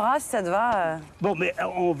tu regarderas si ça te va. Bon, mais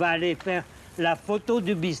on va aller faire la photo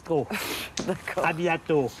du bistrot. D'accord. À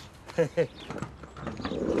bientôt. Bonjour.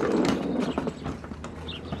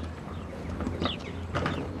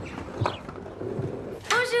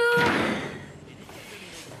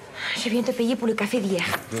 Je viens te payer pour le café d'hier.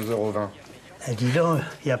 2,20 €. Dis donc,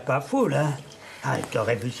 il n'y a pas foule, hein? Ah,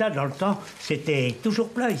 t'aurais vu ça dans le temps, c'était toujours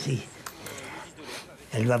plein ici.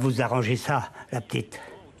 Elle va vous arranger ça, la petite.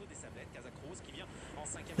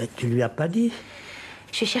 Mais tu lui as pas dit?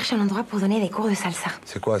 Je cherche un endroit pour donner des cours de salsa.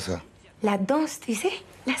 C'est quoi ça? La danse, tu sais?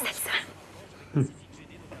 La salsa.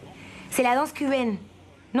 C'est la danse cubaine.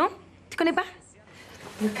 Non? Tu connais pas?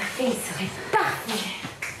 Le café, il serait parfait.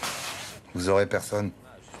 Vous aurez personne.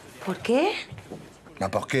 Pourquoi? Bah,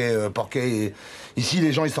 porque ici,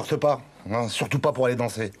 les gens, ils sortent pas. Hein, surtout pas pour aller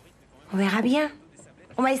danser. On verra bien.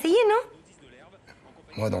 On va essayer, non?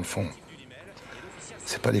 Moi, dans le fond,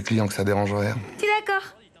 c'est pas les clients que ça dérangerait. Tu es d'accord?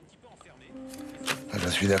 Je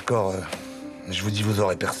suis d'accord. Je vous dis, vous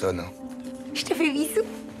aurez personne. Hein. Je te fais bisous.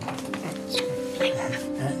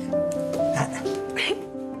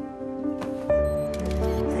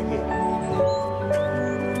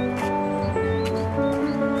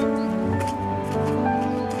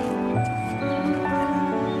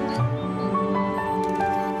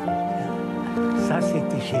 Ça,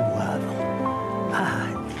 c'était chez moi avant. Ah,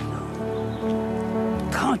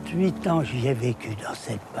 non. 38 ans, j'y ai vécu dans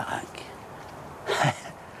cette baraque.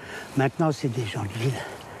 Maintenant, c'est des gens de ville.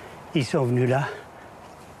 Ils sont venus là.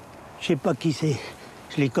 Je sais pas qui c'est.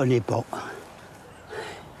 Je les connais pas.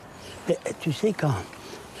 Mais, tu sais, quand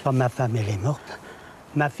ma femme elle est morte,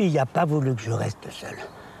 ma fille n'a pas voulu que je reste seule.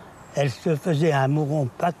 Elle se faisait un mouron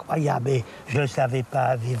pas croyable et je ne savais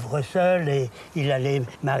pas vivre seule et il allait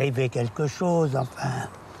m'arriver quelque chose, enfin...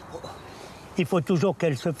 Il faut toujours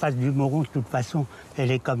qu'elle se fasse du mouron, de toute façon,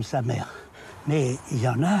 elle est comme sa mère. Mais il y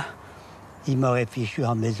en a, ils m'auraient fichu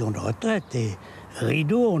en maison de retraite et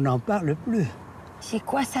rideau, on n'en parle plus. C'est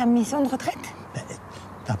quoi ça, maison de retraite? Ben,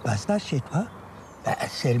 t'as pas ça chez toi? Ben,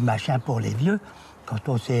 c'est le machin pour les vieux, quand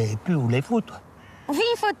on sait plus où les foutre. On fait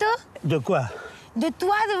une photo? De quoi? De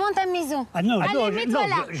toi devant ta maison. Ah non, allez, non, mets-toi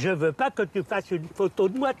là. Je veux pas que tu fasses une photo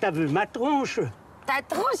de moi, t'as vu ma tronche? Ta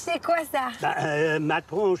tronche, c'est quoi ça? Ben, ma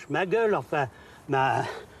tronche, ma gueule, enfin, ma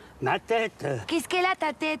tête. Qu'est-ce qu'elle a,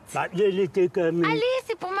 ta tête? Ben, elle était comme... Allez,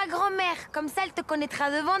 c'est pour ma grand-mère. Comme ça, elle te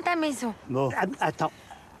connaîtra devant ta maison. Bon, attends.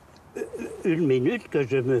 Une minute que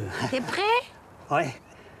je me... T'es prêt? Ouais.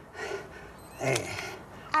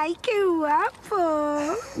 Ay, que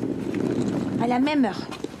guapo! À la même heure.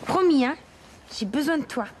 Promis, hein? J'ai besoin de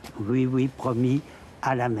toi. Oui, oui, promis,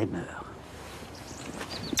 à la même heure.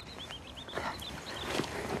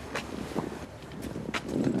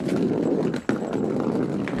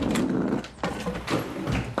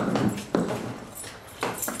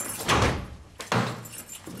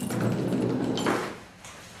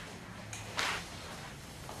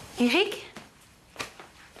 Eric?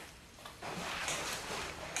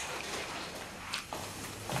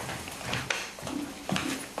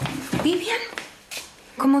 Viviane?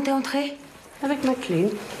 Comment t'es entrée? Avec ma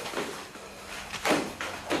clé.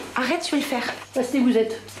 Arrête, je vais le faire. Restez où vous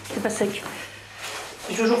êtes, c'est pas sec.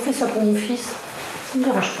 J'ai toujours fait ça pour mon fils. Ça me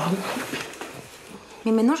dérange pas.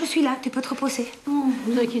 Mais maintenant, je suis là, tu peux te reposer. Oh,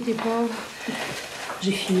 vous inquiétez pas.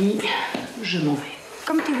 J'ai fini, je m'en vais.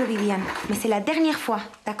 Comme tu veux, Viviane. Mais c'est la dernière fois,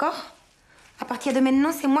 d'accord? À partir de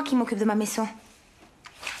maintenant, c'est moi qui m'occupe de ma maison.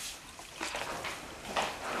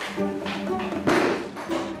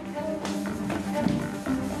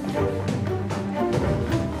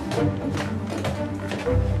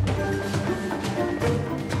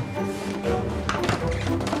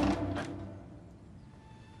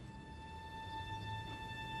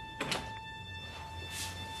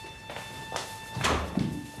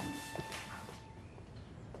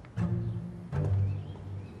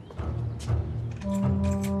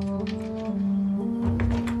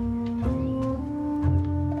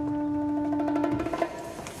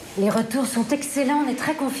 Les retours sont excellents, on est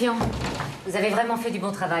très confiants. Vous avez vraiment fait du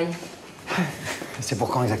bon travail. C'est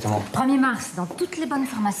pour quand exactement? 1er mars, dans toutes les bonnes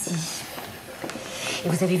pharmacies. Et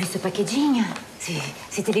vous avez vu ce packaging?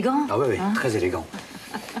 C'est élégant. Ah oui, hein? Très élégant.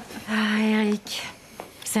 Ah, Eric,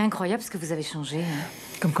 c'est incroyable ce que vous avez changé. Hein.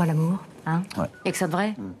 Comme quoi l'amour, hein? Ouais. Et que ça de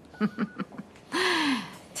vrai?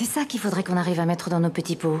 C'est ça qu'il faudrait qu'on arrive à mettre dans nos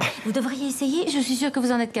petits pots. Vous devriez essayer, je suis sûre que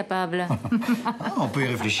vous en êtes capable. On peut y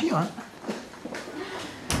réfléchir, hein.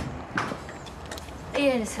 Et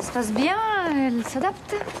elle, ça se passe bien? Elle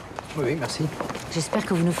s'adapte? Oui, merci. J'espère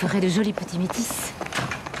que vous nous ferez de jolis petits métis.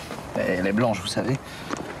 Elle est blanche, vous savez.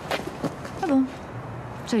 Ah bon?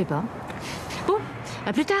 Je savais pas. Bon,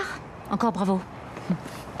 à plus tard. Encore bravo.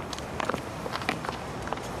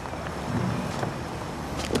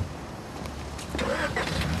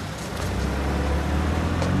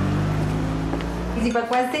 Il s'est pas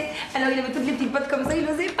coincé, alors il avait toutes les petites potes comme ça, il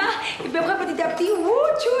n'osait pas. Et puis après, petit à petit,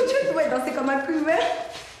 tchou, ouais, danser comme un plumeur.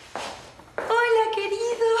 Hola,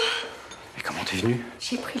 querido. Mais comment t'es venue?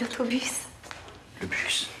 J'ai pris l'autobus. Le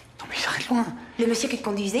bus? Non mais il arrête loin. Le monsieur qui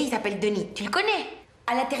conduisait, il s'appelle Denis. Tu le connais?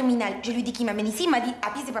 À la terminale, je lui dis qu'il m'amène ici, il m'a dit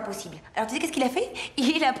à pied c'est pas possible. Alors tu sais qu'est-ce qu'il a fait?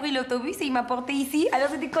 Il a pris l'autobus et il m'a porté ici. Alors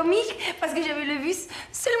c'était comique parce que j'avais le bus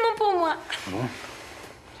seulement pour moi. Bon,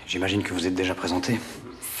 j'imagine que vous êtes déjà présenté.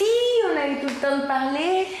 Si, on a eu tout le temps de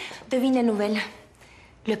parler. Devine la nouvelle.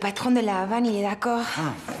 Le patron de la Havane, il est d'accord.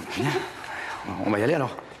 Ah, bien. On va y aller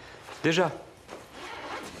alors. Déjà?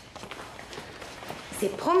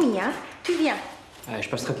 C'est promis, hein? Tu viens. Je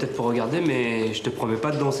passerai peut-être pour regarder, mais je te promets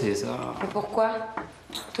pas de danser, ça. Mais pourquoi?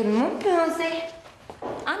 Tout le monde peut danser.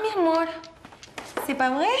 Ah, mi amor. C'est pas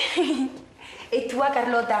vrai? Et toi,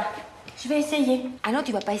 Carlota? Je vais essayer. Ah non,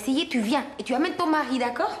 tu vas pas essayer, tu viens. Et tu amènes ton mari,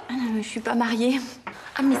 d'accord? Ah non, mais je suis pas mariée.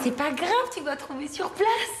 Ah, mais c'est pas grave, tu vas trouver sur place.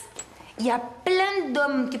 Il y a plein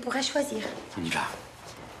d'hommes, tu pourras choisir. On y va.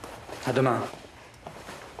 À demain.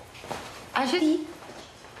 À jeudi.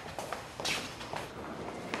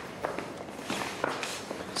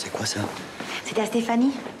 C'est quoi ça? C'était à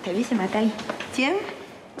Stéphanie. T'as vu, c'est ma taille. Tu aimes?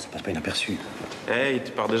 Ça passe pas inaperçu. Hey,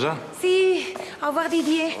 tu pars déjà? Si. Au revoir,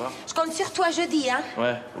 Didier. Au revoir. Je compte sur toi jeudi, hein?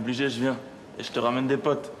 Ouais, obligé, je viens. Et je te ramène des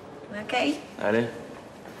potes. Ok. Allez.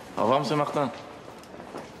 Au revoir, monsieur Martin.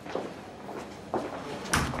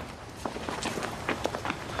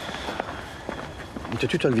 Il te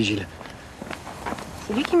tue, toi, le vigile.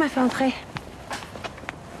 C'est lui qui m'a fait entrer.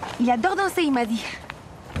 Il adore danser, il m'a dit.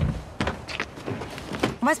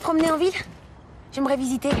 On va se promener en ville? J'aimerais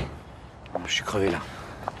visiter. Je suis crevé, là.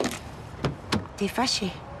 T'es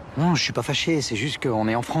fâché? Non, je suis pas fâché. C'est juste qu'on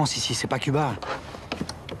est en France, ici. C'est pas Cuba.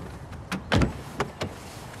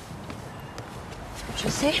 Je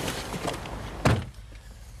sais.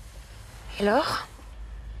 Et alors?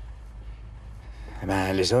 Eh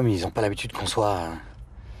ben, les hommes, ils ont pas l'habitude qu'on soit...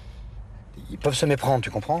 Ils peuvent se méprendre,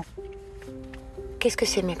 tu comprends? Qu'est-ce que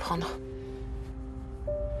c'est méprendre?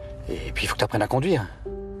 Et puis, il faut que tu apprennes à conduire.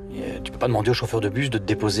 Et, tu peux pas demander au chauffeur de bus de te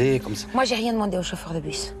déposer comme ça. Moi, j'ai rien demandé au chauffeur de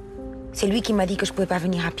bus. C'est lui qui m'a dit que je pouvais pas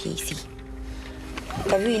venir à pied ici.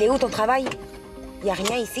 T'as vu, il est où ton travail? Il y a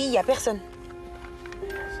rien ici, il y a personne.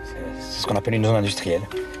 C'est ce qu'on appelle une zone industrielle.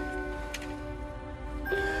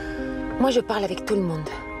 Moi, je parle avec tout le monde.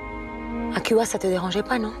 À Cuba, ça te dérangeait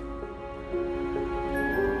pas, non?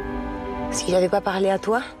 Si j'avais pas parlé à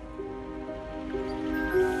toi?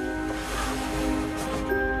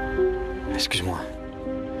 Excuse-moi.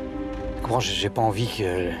 Tu comprends, j'ai pas envie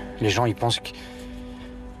que les gens ils pensent que...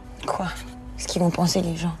 Quoi? Ce qu'ils vont penser,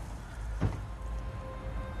 les gens?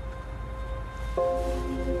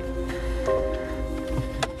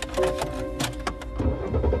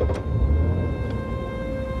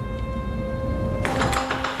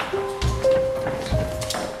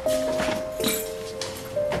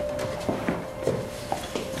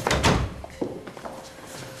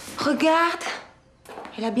 Regarde,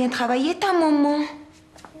 elle a bien travaillé, ta maman.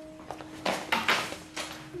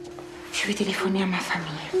 Je vais téléphoner à ma famille.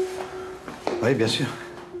 Oui, bien sûr.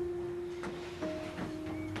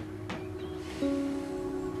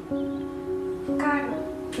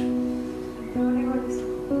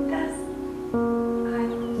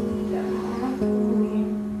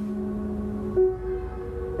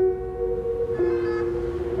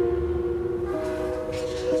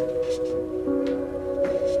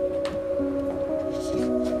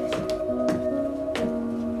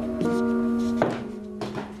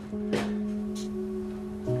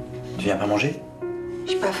 Tu viens pas manger?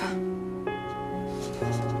 J'ai pas faim.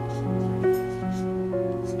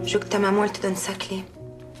 Je veux que ta maman, elle te donne sa clé.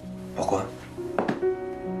 Pourquoi?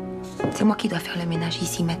 C'est moi qui dois faire le ménage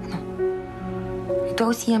ici maintenant. Et toi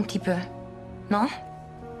aussi un petit peu. Non?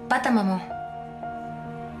 Pas ta maman.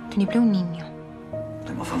 Tu n'es plus un niño.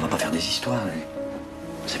 Mais enfin, on va pas faire des histoires.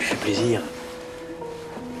 Ça lui fait plaisir.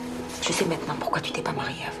 Je sais maintenant pourquoi tu t'es pas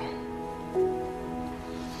mariée avant.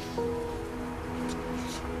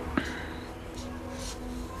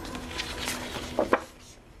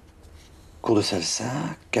 Cours de salsa,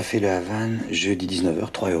 café Le Havane, jeudi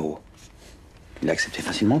 19h, 3 €. Il a accepté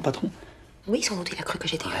facilement, le patron? Oui, sans doute, il a cru que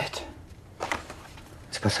j'étais... Arrête.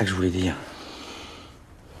 C'est pas ça que je voulais dire.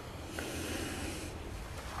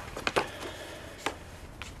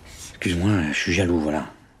 Excuse-moi, je suis jaloux, voilà.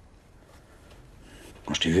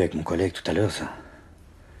 Quand je t'ai vu avec mon collègue tout à l'heure, ça...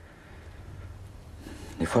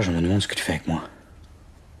 Des fois, je me demande ce que tu fais avec moi.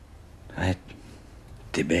 Ouais,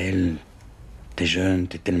 t'es belle, t'es jeune,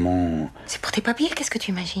 t'es tellement... C'est pour tes papiers, qu'est-ce que tu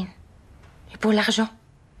imagines? Et pour l'argent?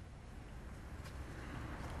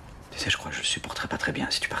 Tu sais, je crois que je supporterais pas très bien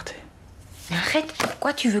si tu partais. Mais arrête,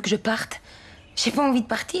 pourquoi tu veux que je parte? J'ai pas envie de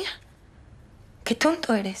partir. Que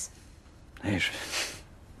tonto eres. Hey, je...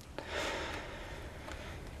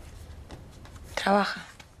 Trabaja.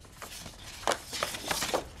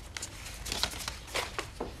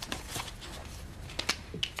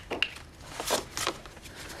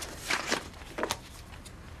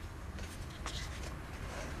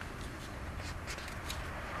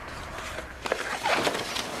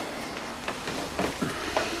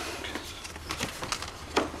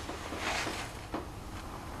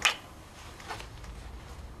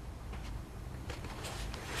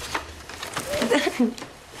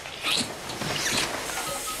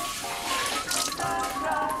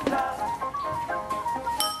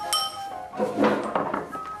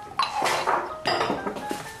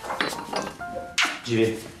 J'y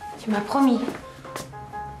vais. Tu m'as promis.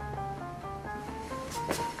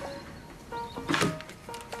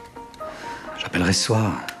 J'appellerai ce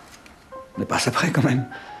soir. Mais passe après, quand même.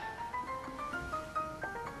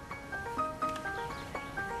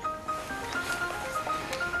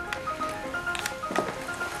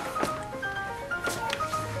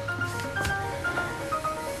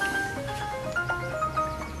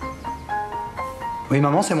 Oui,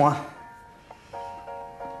 maman, c'est moi.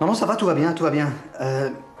 Non, non, ça va, tout va bien, tout va bien.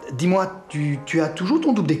 Dis-moi, tu as toujours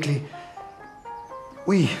ton double des clés?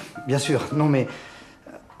 Oui, bien sûr. Non, mais...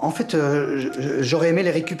 En fait, j'aurais aimé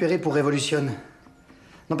les récupérer pour Revolución.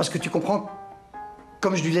 Non, parce que tu comprends,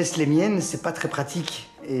 comme je lui laisse les miennes, c'est pas très pratique.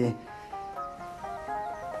 Et...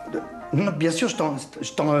 Non, bien sûr, je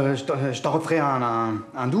t'en referai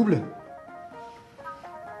un double.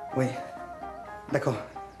 Oui. D'accord.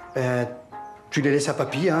 Tu les laisses à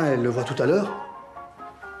papy, hein, elle le voit tout à l'heure.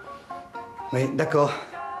 Oui, d'accord.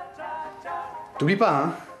 T'oublies pas,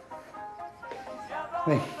 hein?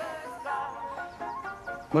 Oui.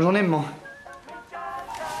 Bonne journée, maman.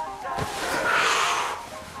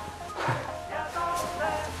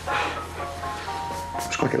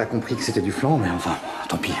 Je crois qu'elle a compris que c'était du flan, mais enfin,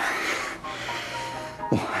 tant pis.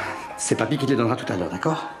 Bon, c'est papy qui te les donnera tout à l'heure,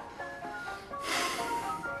 d'accord?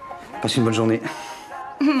 Passe une bonne journée.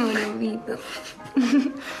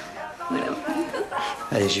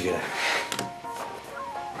 Allez, j'y vais là.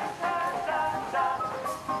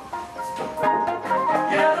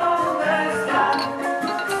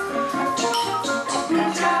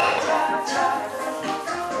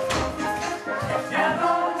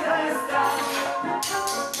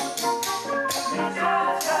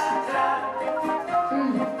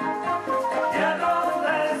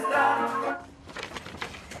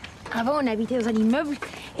 Avant, on habitait dans un immeuble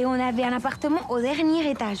et on avait un appartement au dernier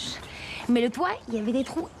étage. Mais le toit, il y avait des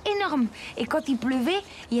trous énormes. Et quand il pleuvait,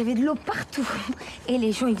 il y avait de l'eau partout. Et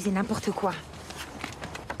les gens, ils faisaient n'importe quoi.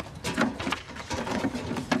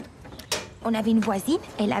 On avait une voisine,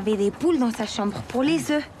 elle avait des poules dans sa chambre pour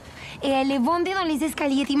les œufs. Et elle les vendait dans les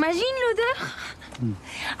escaliers. T'imagines l'odeur?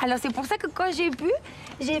 Alors c'est pour ça que quand j'ai pu,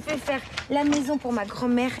 j'ai fait faire la maison pour ma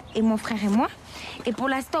grand-mère et mon frère et moi. Et pour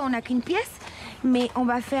l'instant, on n'a qu'une pièce. Mais on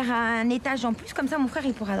va faire un étage en plus, comme ça mon frère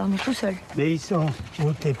il pourra dormir tout seul. Mais ils sont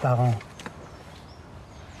où tes parents?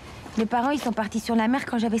 Mes parents ils sont partis sur la mer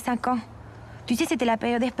quand j'avais 5 ans. Tu sais, c'était la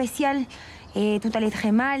période spéciale et tout allait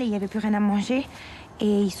très mal et il n'y avait plus rien à manger.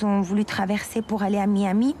 Et ils ont voulu traverser pour aller à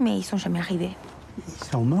Miami, mais ils sont jamais arrivés. Ils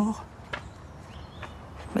sont morts?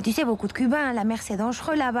 Mais tu sais, beaucoup de Cubains, la mer c'est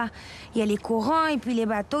dangereux là-bas. Il y a les courants et puis les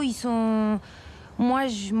bateaux ils sont... Moi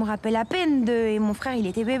je me rappelle à peine d'eux et mon frère il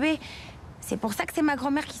était bébé. C'est pour ça que c'est ma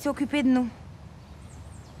grand-mère qui s'est occupée de nous.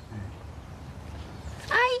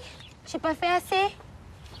 Aïe, j'ai pas fait assez.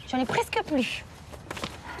 J'en ai presque plus.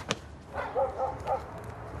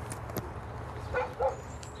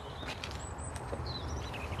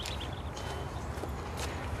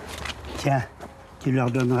 Tiens, tu leur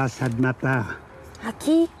donneras ça de ma part. À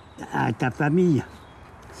qui? À ta famille.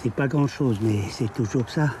 C'est pas grand-chose, mais c'est toujours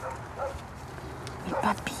ça. Mais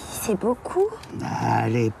papy, c'est beaucoup.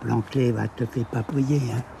 Allez, planque-les, va te faire pas prier,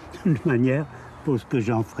 hein. De toute manière, pour ce que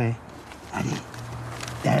j'en ferai. Allez,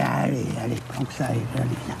 planque ça, allez,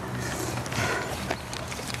 viens.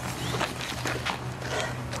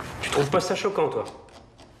 Tu trouves pas ça choquant, toi?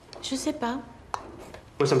 Je sais pas.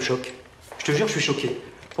 Moi, ça me choque. Je te jure, je suis choqué.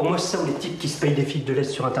 Pour moi, ça ou les types qui se payent des filles de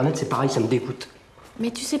l'Est sur Internet, c'est pareil, ça me dégoûte. Mais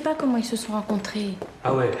tu sais pas comment ils se sont rencontrés.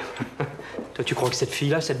 Ah ouais. Toi, tu crois que cette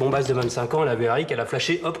fille-là, cette bombasse de 25 ans, elle a vu Eric, elle a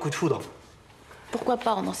flashé, hop, coup de foudre. Pourquoi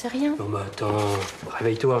pas, on n'en sait rien. Non, bah attends,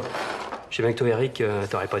 réveille-toi. Je sais bien que toi, Eric,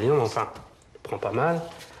 t'aurais pas dit non, mais enfin, prends pas mal.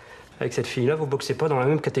 Avec cette fille-là, vous boxez pas dans la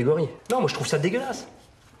même catégorie. Non, moi, je trouve ça dégueulasse.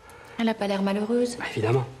 Elle a pas l'air malheureuse. Bah,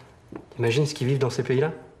 évidemment. T'imagines ce qu'ils vivent dans ces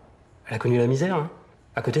pays-là? Elle a connu la misère, hein.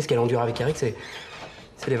 À côté, ce qu'elle endure avec Eric, c'est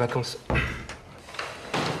les vacances.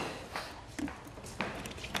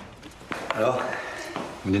 Alors,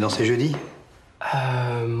 vous venez danser jeudi?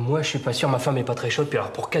 Moi, je suis pas sûr. Ma femme est pas très chaude. Puis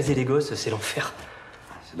alors, pour caser les gosses, c'est l'enfer.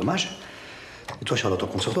 C'est dommage. Et toi, Charlotte, on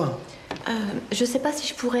compte sur toi. Hein. Je sais pas si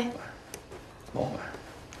je pourrais. Bon,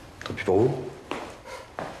 tant pis pour vous.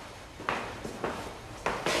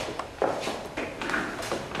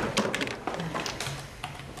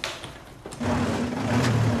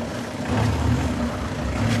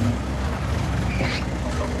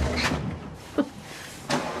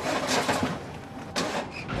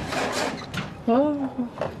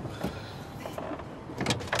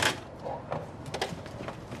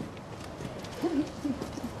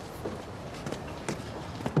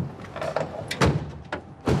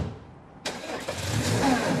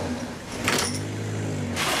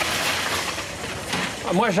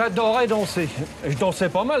 Moi, j'adorais danser. Et je dansais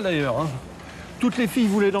pas mal, d'ailleurs. Hein. Toutes les filles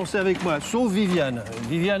voulaient danser avec moi, sauf Viviane.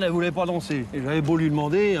 Viviane, elle voulait pas danser. Et j'avais beau lui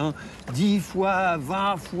demander, 10 fois,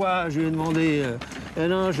 20 fois, je lui ai demandé. Et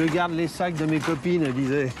non, je garde les sacs de mes copines, elle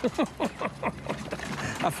disait.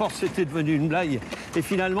 À force, c'était devenu une blague. Et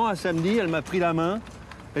finalement, un samedi, elle m'a pris la main,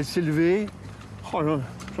 elle s'est levée. Oh,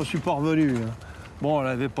 j'en suis pas revenu. Bon, elle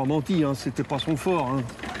avait pas menti, c'était pas son fort. Hein.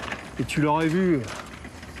 Et tu l'aurais vu.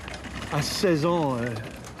 À 16 ans,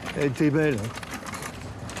 elle était belle.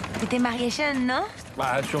 T'étais mariée jeune, non?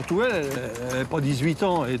 Bah, surtout elle n'avait pas 18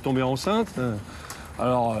 ans, elle est tombée enceinte.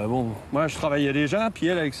 Alors, bon, moi, je travaillais déjà, puis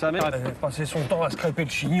elle, avec sa mère, elle passait son temps à se crêper le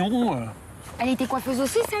chignon. Elle était coiffeuse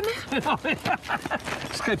aussi, sa mère?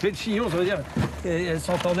 Se crêper le chignon, ça veut dire elle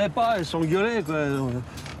s'entendait pas, elle s'engueulait, quoi.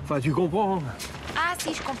 Enfin, tu comprends. Ah,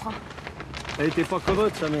 si, je comprends. Elle était pas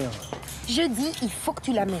commode, sa mère. Je dis, il faut que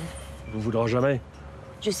tu l'amènes. On ne voudra jamais.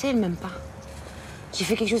 Je sais, elle m'aime pas. J'ai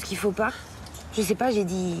fait quelque chose qu'il faut pas. Je sais pas, j'ai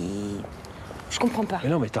dit... Je comprends pas. Mais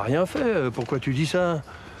non, mais t'as rien fait. Pourquoi tu dis ça?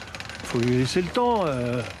 Faut lui laisser le temps.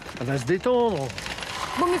 Elle va se détendre.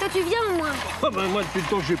 Bon, mais toi, tu viens ou moi? Ah, ben, moi, depuis le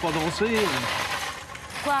temps que j'ai pas dansé.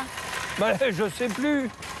 Quoi? Ben, je sais plus.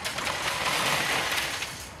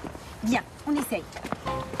 Viens, on essaye.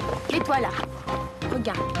 Et toi, là.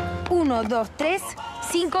 Regarde. 1, 2, 3,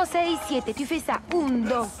 5, 6, 7. Tu fais ça. 1, 2,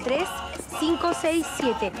 3, 5, 6,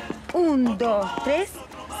 7. 1, 2, 3,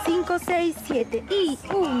 5, 6, 7. Y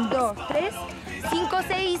 1, 2, 3, 5,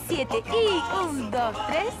 6, 7. Y 1, 2,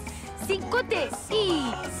 3, 5, T.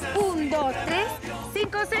 Y 1, 2, 3,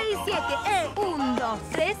 5, 6, 7. E 1, 2,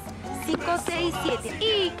 3, 5, 6, 7.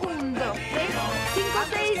 Y 1, 2, 3, 5, 6, 7. Y 1, 2, 3,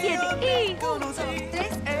 5,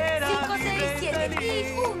 6, 7. Y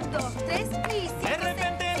 1, 2, 3, y 5, 6, 7.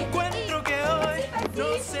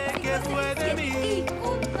 No sé qué fue de mí.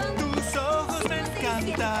 Tus ojos me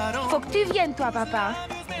encantaron. Faut que tu viennes, toi, papa.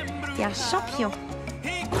 T'es un champion.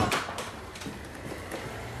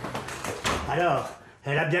 Alors,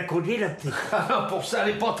 elle a bien conduit, la petite. Pour ça,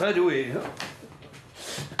 elle est pas très douée.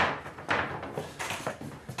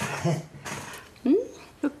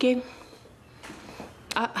 Ok.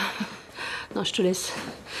 Ah, non, je te laisse.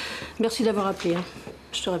 Merci d'avoir appelé. Hein.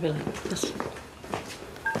 Je te rappellerai. Merci.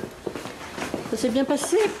 Ça s'est bien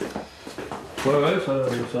passé? Ouais,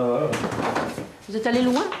 ça va. Vous êtes allé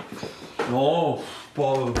loin? Non,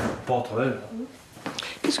 pas très.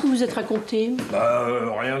 Qu'est-ce que vous êtes raconté?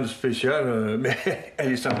 Rien de spécial, mais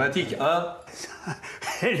elle est sympathique, hein?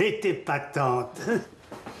 Elle était patente.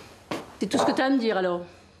 C'est tout ce que t'as à me dire, alors?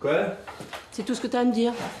 Quoi? C'est tout ce que t'as à me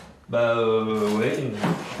dire? Ouais.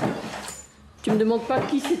 Tu me demandes pas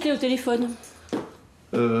qui c'était au téléphone?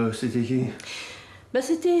 C'était qui?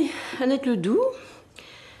 C'était Annette Ledoux,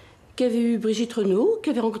 qui avait eu Brigitte Renaud, qui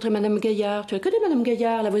avait rencontré Madame Gaillard. Tu la connais, Madame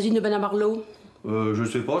Gaillard, la voisine de Madame Arlot? Je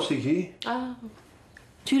sais pas, c'est qui? Ah,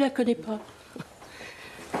 tu la connais pas.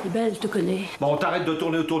 Eh ben, elle te connaît. Bon, t'arrêtes de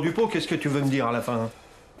tourner autour du pot, qu'est-ce que tu veux me dire à la fin?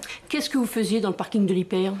 Qu'est-ce que vous faisiez dans le parking de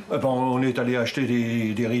l'Hyper? On est allé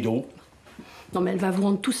acheter des rideaux. Non, mais elle va vous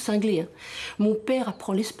rendre tous cinglés. Hein. Mon père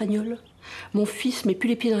apprend l'espagnol. Mon fils met plus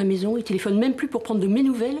les pieds dans la maison. Il téléphone même plus pour prendre de mes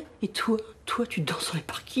nouvelles. Et toi, tu danses sur les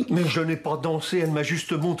parkings. Mais je n'ai pas dansé. Elle m'a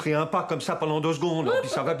juste montré un pas comme ça pendant 2 secondes. Puis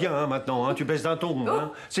ça va bien maintenant. Hein. Tu baisses d'un ton.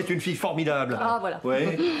 Hein. C'est une fille formidable. Ah, voilà.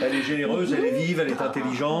 Ouais. Elle est généreuse, elle est vive, elle est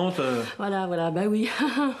intelligente. Voilà. Bah oui.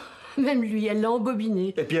 Même lui, elle l'a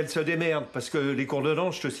embobiné. Et puis elle se démerde, parce que les cours de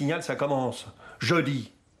danse, je te signale, ça commence.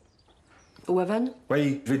 Jeudi. Au Havane?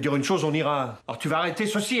 Oui, je vais te dire une chose, on ira. Alors tu vas arrêter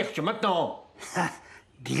ce cirque, maintenant.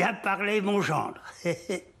 Bien parlé, mon gendre.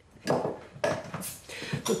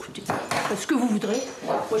 Écoutez, faites ce que vous voudrez.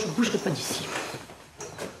 Moi, je ne bougerai pas d'ici.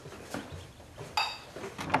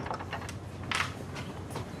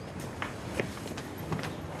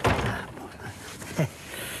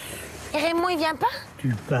 Et Raymond, il vient pas? Tu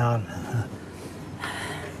parles.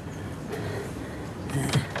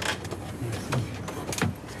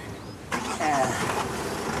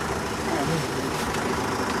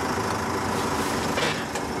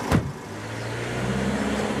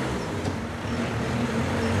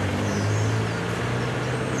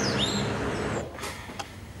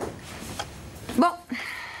 Bon,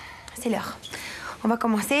 c'est l'heure. On va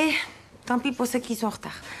commencer. Tant pis pour ceux qui sont en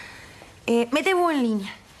retard. Et mettez-vous en ligne.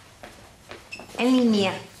 En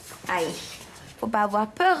ligne. Aïe. Faut pas avoir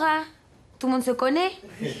peur, hein. Tout le monde se connaît.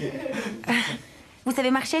 Vous savez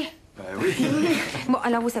marcher? Oui. Bon,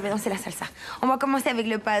 alors vous savez danser la salsa. On va commencer avec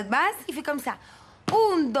le pas de base. Il fait comme ça.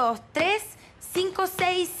 1, 2, 3, 5,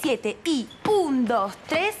 6, 7. Y 1, 2,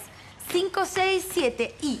 3, 5, 6,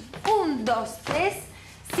 7. Y 1, 2, 3,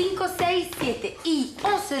 5, 6, 7. Y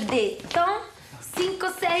on se détend. 5,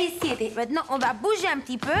 6, 7. Maintenant, on va bouger un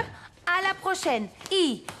petit peu. À la prochaine.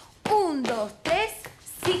 Y 1, 2, 3,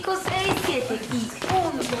 5, 6, 7. Y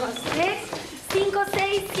 1, 2, 3, 5,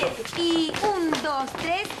 6, 7. Y 1, 2,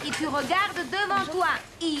 3. Et tu regardes devant toi.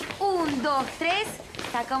 Y 1, 2, 3.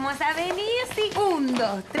 Ça commence à venir. Si 1, 2,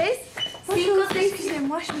 3, 5, 6.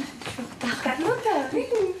 Excusez-moi, je suis en retard.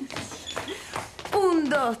 1,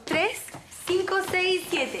 2, 3, 5, 6,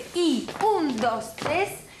 7. Y 1, 2, 3,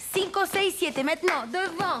 5, 6, 7. Maintenant,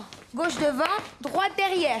 devant. Gauche devant, droite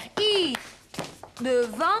derrière. Y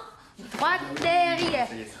devant, droite derrière.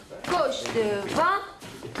 Gauche devant,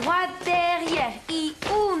 droite derrière. Y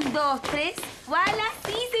 1, 2, 3. Voilà,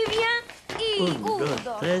 si c'est bien. Y 1, 2,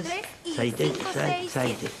 3. Ça a été, ça a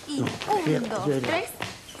été. Y 1, 2, 3.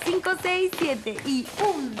 5, 6, 7. Y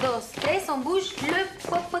 1, 2, 3. On bouge le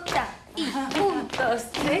popotin. Y 1, 2, 3.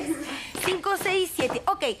 5, 6, 7.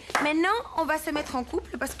 OK, maintenant, on va se mettre en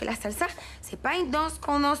couple parce que la salsa, c'est pas une danse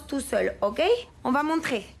qu'on danse tout seul, OK? On va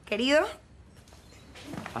montrer, querido.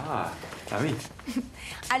 Ah oui.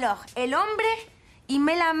 Alors, el hombre, il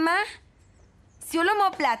met la main sur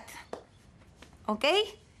l'omoplate. OK?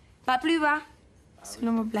 Pas plus bas, sur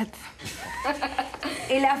l'omoplate.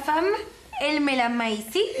 Et la femme, elle met la main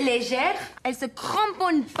ici, légère. Elle se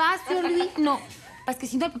cramponne pas sur lui, non. Parce que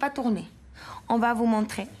sinon, elle peut pas tourner. On va vous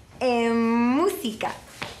montrer. Música.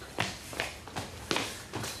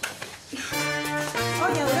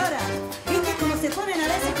 Oye, Aurora, ¿viste cómo se ponen a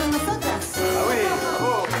veces con nosotras? Ah oui,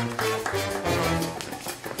 bravo.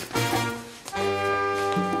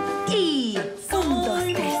 Y 1,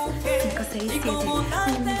 2, 3, 5, 6, 7. Como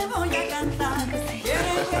tal te voy a cantar.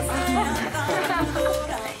 Quiero que seas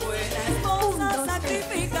cantadora, buena esposa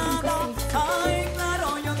sacrificada. Ay, claro,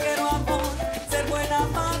 yo quiero amor, ser buena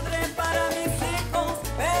madre para mis hijos,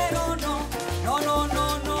 pero no,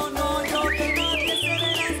 yo que nadie se me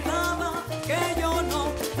la esclava, que yo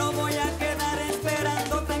no voy a quedar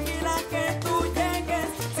esperando tranquila que tú llegues,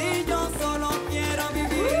 si yo solo quiero vivir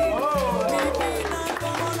mi vida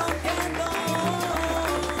como lo quiero.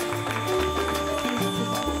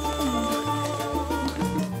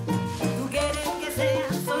 Tú quieres que sea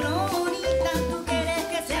solo bonita, tú quieres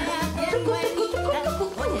que sea bien buenita.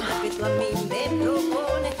 Oye, lo que tú a mí me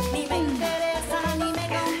propones ni me interesa ni me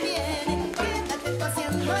conviene. Quédate tú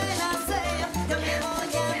haciendo el aseo, yo me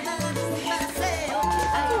voy a dar un paseo.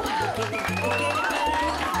 Ay, tú quieres para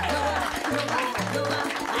no va,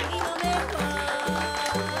 aquí no me va.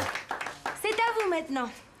 C'est à vous maintenant.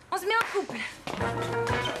 On se met en couple.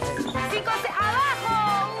 5, 6, abajo.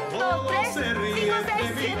 1, 2, 3, 5,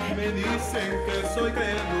 6, 7. Me dicen que soy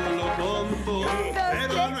crédulo tonto,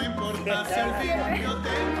 pero no importa si al fin yo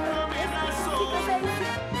tengo mi razón.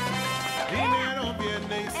 Dinero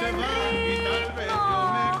viene y se va y tal vez yo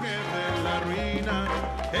me quede en la ruina.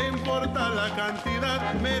 ¿Qué importa la cantidad?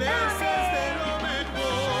 Mereces de lo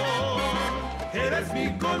mejor. Eres mi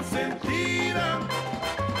consentida,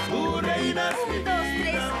 tu reina es mi 1, 2, 3,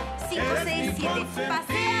 vida. 5, Eres 6, mi 7. consentida.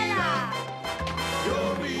 Paséala. Yo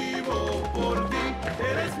vivo por ti,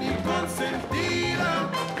 eres mi consentida,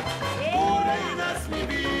 tu reina es mi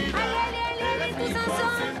vida, eres mi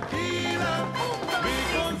consentida, mi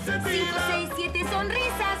consentida. 5, 6, 7,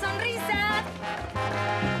 sonrisa, sonrisa.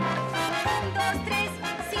 1, 2, 3,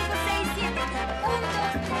 5, 6, 7. 1,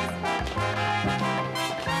 2, 3.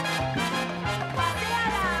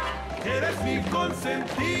 Paséala. Eres mi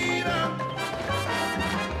consentida,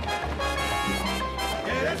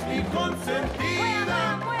 mi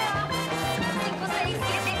consentida. 5, 6,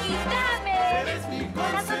 7 y dame. Eres mi Una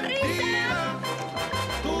consentida.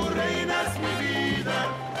 Tu reina es mi vida.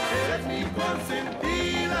 Eres mi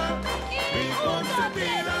consentida. Mi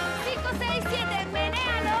consentida. 5, 6, 7,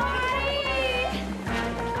 menéalo ahí.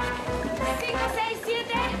 5, 6,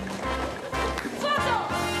 7. ¡Foto!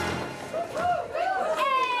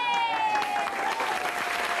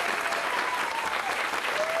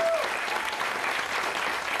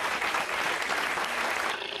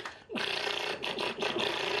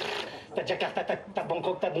 T'as Jakarta, t'as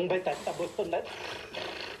Bangkok, t'as Bombay, t'as Boston,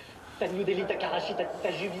 t'as New Delhi, t'as Karachi,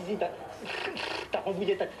 t'as Juvisy, t'as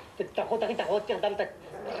Rambouillet, t'as Rotary, t'as Rotterdam, t'as...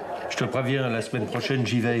 Je te préviens, la semaine prochaine,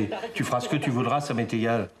 j'y vais. Tu feras ce que tu voudras, ça m'est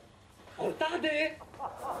égal. Retardé.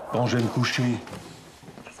 Bon, je vais me coucher.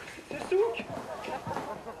 Ce souk.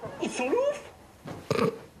 Ils sont loufs.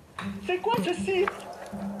 C'est quoi ce site?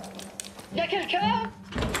 Y'a quelqu'un?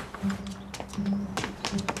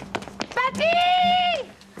 Papi!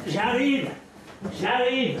 J'arrive.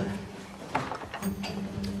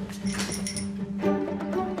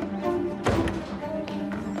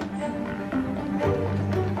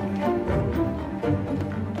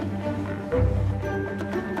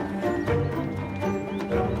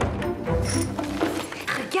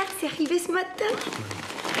 Regarde, c'est arrivé ce matin.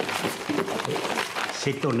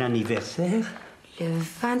 C'est ton anniversaire? Le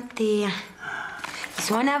 21. Ils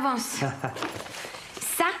sont en avance.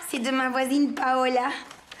 Ça, c'est de ma voisine Paola.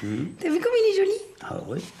 T'as vu comme il est joli? Ah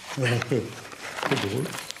oui. C'est drôle.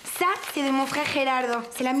 Ça, c'est de mon frère Gerardo.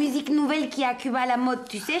 C'est la musique nouvelle qui est à Cuba à la mode,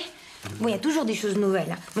 tu sais? Bon, il y a toujours des choses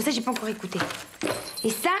nouvelles, hein. Mais ça, j'ai pas encore écouté. Et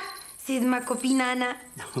ça, c'est de ma copine Anna.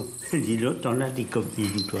 Dis donc, t'en as des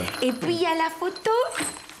copines, toi. Et puis, il y a la photo.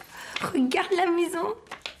 Regarde la maison.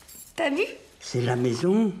 T'as vu? C'est la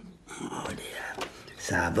maison? Oh,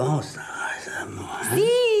 ça avance, ça avance. Hein?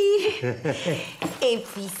 Si. Et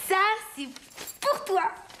puis ça, c'est pour toi.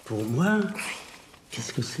 Pour moi?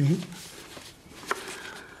 Qu'est-ce que c'est?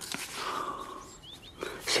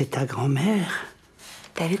 C'est ta grand-mère.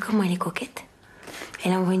 T'as vu comment elle est coquette?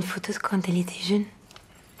 Elle envoie une photo de quand elle était jeune.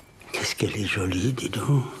 Qu'est-ce qu'elle est jolie, dis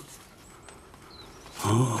donc.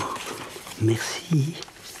 Oh, merci.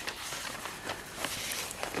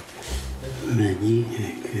 M'a dit que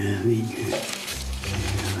tu avais dû...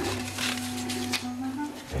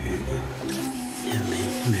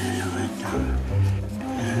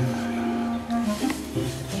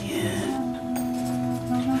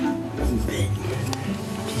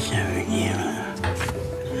 Ça veut dire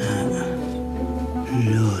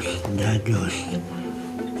Los dados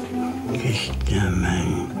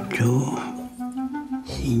testamento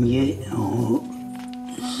signé Rosa.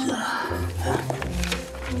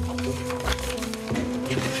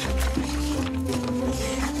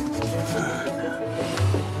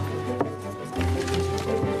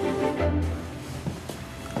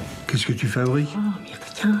 Qu'est-ce que tu fabriques? Oh, mais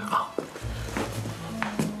rien.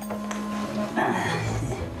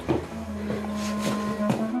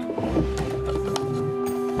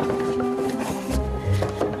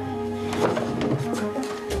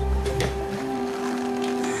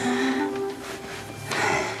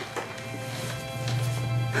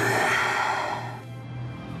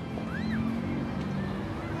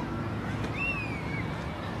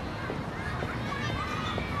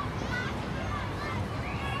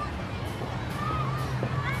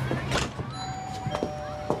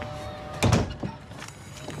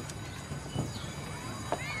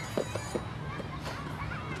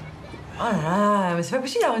 Oh là là, mais c'est pas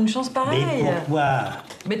possible d'avoir une chance pareille. Mais pourquoi?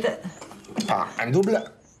 Mais t'as... Ah, un double.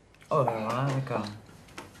 Oh là là, d'accord.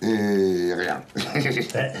 Et rien.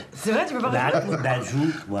 C'est vrai, tu peux pas rejouer? Bah,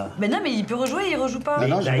 joue, moi. Mais non, mais il peut rejouer, il rejoue pas. Mais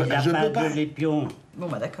non, il a pas de les pions. Bon,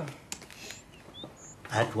 bah d'accord.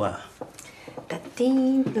 À toi.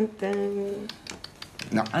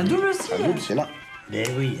 Non. Un double aussi? Un double, c'est là. Mais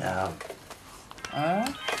oui, alors. Hein?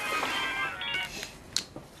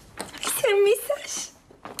 C'est un message.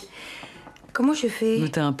 Comment je fais? Mais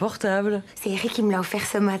t'as un portable. C'est Eric qui me l'a offert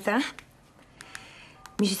ce matin.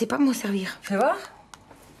 Mais je sais pas m'en servir. Fais voir.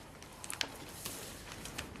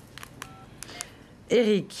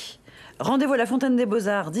 Eric, rendez-vous à la Fontaine des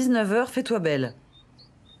Beaux-Arts, 19h, fais-toi belle.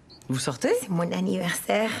 Vous sortez? C'est mon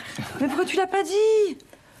anniversaire. Mais pourquoi tu l'as pas dit?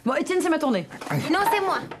 Bon, Étienne, c'est ma tournée. Non, c'est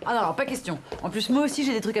moi. Ah non, alors, pas question. En plus, moi aussi,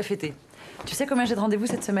 j'ai des trucs à fêter. Tu sais combien j'ai de rendez-vous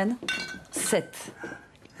cette semaine? 7.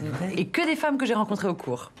 Et que des femmes que j'ai rencontrées au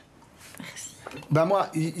cours. Merci. Ben moi,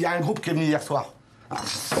 il y a un groupe qui est venu hier soir. Alors,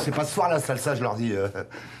 c'est pas ce soir la salsa, je leur dis.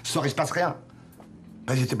 Ce soir, il se passe rien.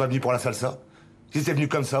 Ben, ils étaient pas venus pour la salsa. Ils étaient venus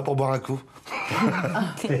comme ça, pour boire un coup.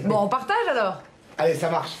 Bon, on partage alors. Allez, ça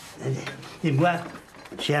marche. Et moi,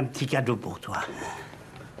 j'ai un petit cadeau pour toi.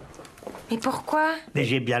 Mais pourquoi? Mais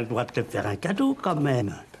j'ai bien le droit de te faire un cadeau, quand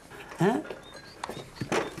même. Hein?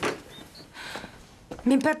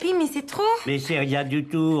 Mais papy, mais c'est trop. Mais c'est rien du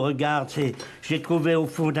tout, regarde, j'ai trouvé au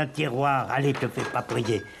fond d'un tiroir. Allez, te fais pas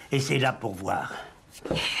prier. Et c'est là pour voir.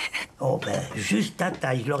 Oh ben, juste ta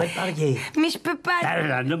taille, je l'aurais parié. Mais je peux pas...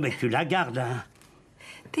 Ah, non, mais tu la gardes, hein.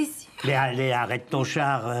 T'es sûr? Mais allez, arrête ton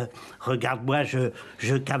char. Regarde-moi,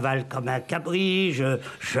 je cavale comme un cabri, je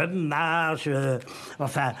marche.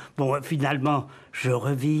 Enfin, bon, finalement, je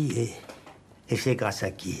revis. Et c'est grâce à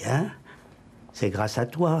qui, hein? C'est grâce à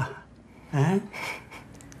toi, hein?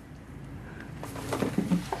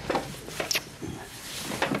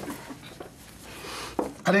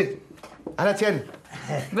 Allez, à la tienne.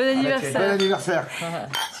 Bon anniversaire. Bon anniversaire.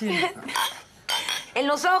 En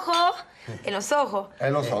los ojos. En los ojos.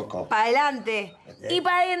 En los ojos. Pa' adelante. Y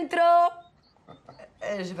pa' adentro.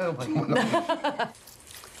 J'ai pas compris.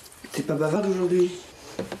 T'es pas bavarde aujourd'hui?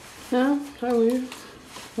 Hein? Ah oui.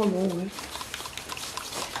 Oh bon, oui.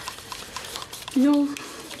 Non,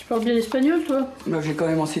 tu parles bien l'espagnol, toi? Bah, j'ai quand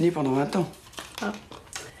même enseigné pendant 20 ans. Ah.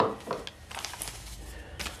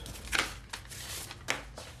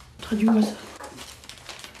 Traduis-moi ça.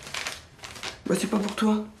 Bah, c'est pas pour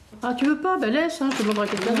toi. Ah, tu veux pas? Ben laisse, hein, je te demanderai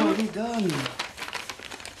quelqu'un Non, d'autre. allez, donne.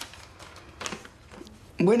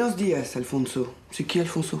 Buenos días, Alfonso. C'est qui,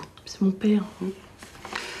 Alfonso? C'est mon père.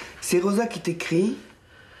 C'est Rosa qui t'écrit.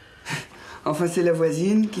 Enfin, c'est la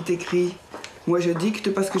voisine qui t'écrit. Moi, je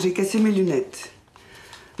dicte parce que j'ai cassé mes lunettes.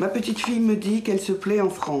 Ma petite fille me dit qu'elle se plaît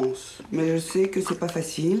en France. Mais je sais que c'est pas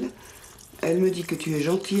facile. Elle me dit que tu es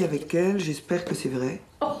gentil avec elle. J'espère que c'est vrai.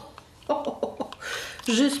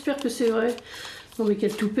 J'espère que c'est vrai. Non mais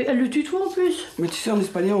quelle toupée. Elle le tutoie en plus. Mais tu sais, en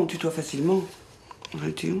espagnol, on tutoie facilement.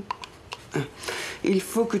 Il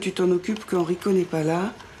faut que tu t'en occupes quand Rico n'est pas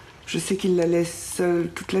là. Je sais qu'il la laisse seule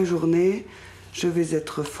toute la journée. Je vais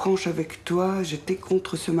être franche avec toi. J'étais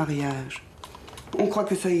contre ce mariage. On croit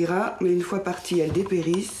que ça ira, mais une fois partie, elle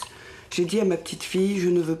dépérisse. J'ai dit à ma petite fille, je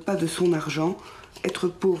ne veux pas de son argent. Être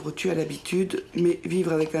pauvre, tu as l'habitude, mais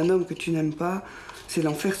vivre avec un homme que tu n'aimes pas, c'est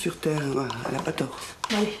l'enfer sur terre. Elle n'a pas tort.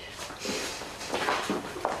 Allez.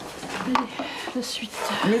 Allez, la suite.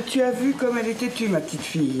 Mais tu as vu comme elle était tue, ma petite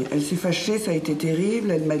fille. Elle s'est fâchée, ça a été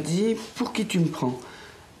terrible. Elle m'a dit, pour qui tu me prends?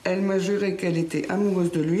 Elle m'a juré qu'elle était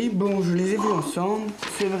amoureuse de lui. Bon, je les ai vus ensemble.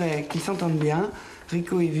 C'est vrai qu'ils s'entendent bien.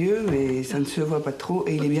 Rico est vieux, mais ça ne se voit pas trop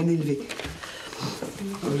et il est bien élevé.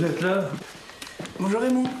 Vous êtes là? Bonjour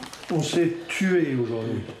Raymond. On s'est tué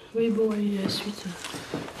aujourd'hui. Oui, bon, allez, la suite.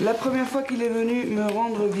 La première fois qu'il est venu me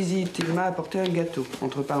rendre visite, il m'a apporté un gâteau.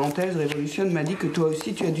 Entre parenthèses, Revolución m'a dit que toi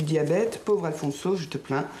aussi tu as du diabète. Pauvre Alfonso, je te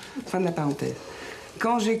plains. Fin de la parenthèse.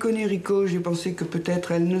 Quand j'ai connu Rico, j'ai pensé que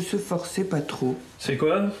peut-être elle ne se forçait pas trop. C'est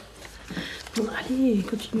quoi? Bon, allez,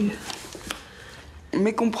 continue.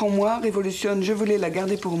 Mais comprends-moi, Revolución, je voulais la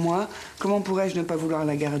garder pour moi. Comment pourrais-je ne pas vouloir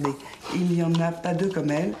la garder? Il n'y en a pas deux comme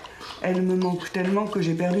elle. Elle me manque tellement que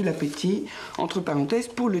j'ai perdu l'appétit. Entre parenthèses,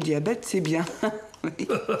 pour le diabète, c'est bien.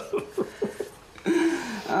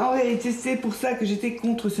 En réalité, c'est pour ça que j'étais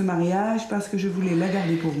contre ce mariage, parce que je voulais la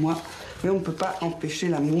garder pour moi. Mais on ne peut pas empêcher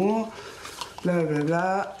l'amour.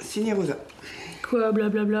 Blablabla. Signé Rosa. Quoi,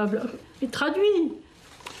 blablabla? Mais traduis!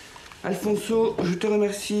 Alfonso, je te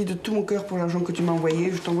remercie de tout mon cœur pour l'argent que tu m'as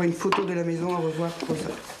envoyé. Je t'envoie une photo de la maison. Au revoir, Rosa.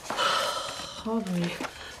 Oh, oui.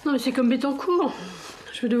 Non, mais c'est comme Bettencourt.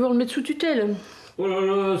 Je vais devoir le mettre sous tutelle. Oh là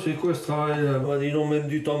là, c'est quoi ce travail-là? Bah, dis donc, même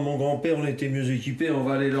du temps de mon grand-père, on était mieux équipés. On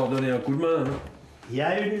va aller leur donner un coup de main. Hein. Il y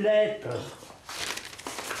a une lettre.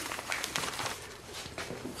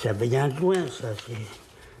 Ça vient de loin, ça.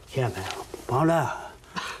 Tiens, ben, prends-la.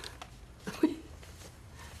 Oui.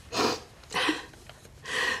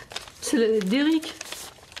 C'est la lettre d'Éric.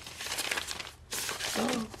 Oh.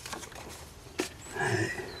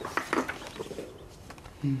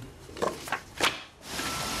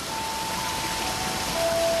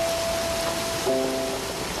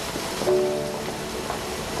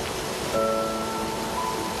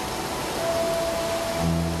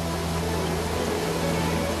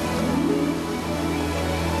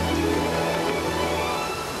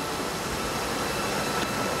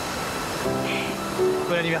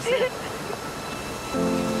 Bon anniversaire.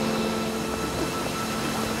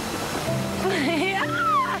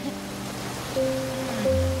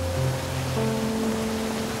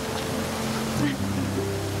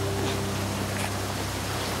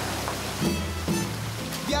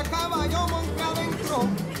 Y a caballo monte adentro,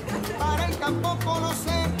 para el campo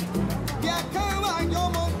conocer. Y a caballo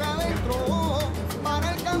monte adentro,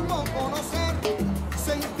 para el campo conocer.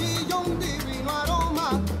 Sentí yo un divino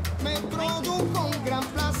aroma, me produjo un gran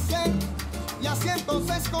placer. Y así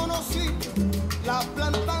entonces desconocí la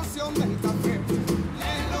plantación del café.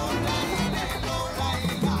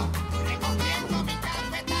 Recogiendo mi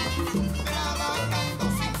cafetal, trabajando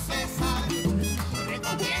sin cesar,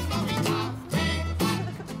 recogiendo mi cafetal.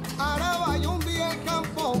 Ahora vaya un día al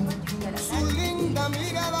campo, su linda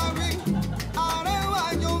mirada vi. Ahora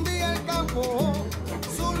vaya un día al campo,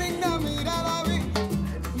 su linda mirada vi.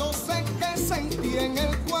 No sé qué sentí en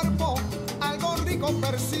el cuerpo, algo rico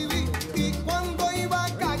percibí. Y cuando iba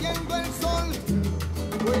cayendo el sol,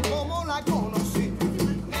 fue como la conocí.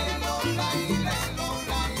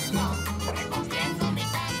 Recogiendo mi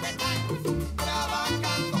cafetal,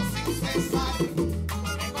 trabajando sin cesar,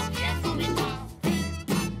 recogiendo mi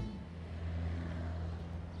cafetal.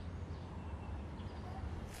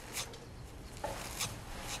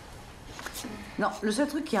 Non, le seul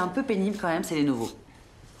truc qui est un peu pénible quand même, c'est les nouveaux.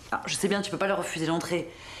 Alors, je sais bien, tu peux pas leur refuser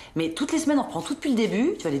l'entrée, mais toutes les semaines, on reprend tout depuis le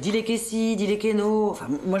début. Tu vas les dire que si, dire que non. Enfin,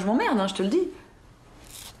 moi, je m'emmerde, hein, je te le dis.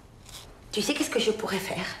 Tu sais qu'est-ce que je pourrais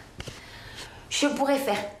faire? Je pourrais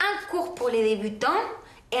faire un cours pour les débutants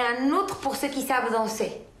et un autre pour ceux qui savent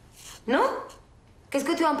danser. Non? Qu'est-ce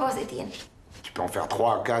que tu en penses, Étienne? Tu peux en faire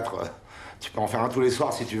 3, 4. Tu peux en faire un tous les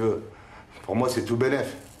soirs si tu veux. Pour moi, c'est tout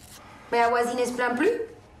bénef. Mais la voisine, elle se plaint plus?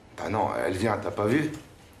 Bah non, elle vient, t'as pas vu?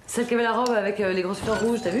 Celle qui avait la robe avec les grosses fleurs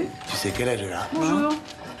rouges, t'as vu? Tu sais quel âge elle a? Bonjour.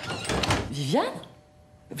 Viviane?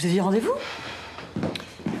 Vous aviez rendez-vous?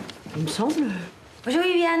 Il me semble. Bonjour,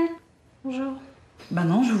 Viviane. Bonjour. Bah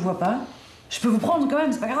non, je vous vois pas. Je peux vous prendre quand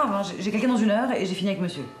même, c'est pas grave. Hein. J'ai quelqu'un dans 1 heure et j'ai fini avec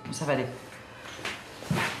monsieur. Ça va aller.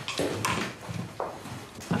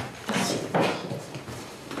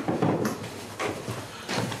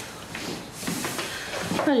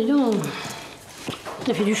 Allez donc.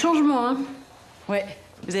 T'as fait du changement, hein? Ouais.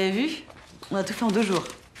 Vous avez vu? On a tout fait en 2 jours.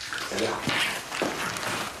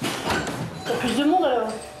 T'as plus de monde alors?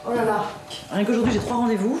 Oh là là. Rien qu'aujourd'hui, j'ai 3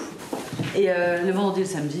 rendez-vous. Et le vendredi et le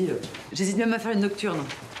samedi, j'hésite même à faire une nocturne.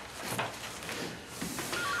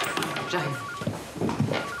 J'arrive.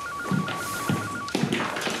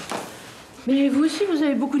 Mais vous aussi, vous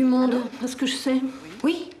avez beaucoup de monde, à ce que je sais.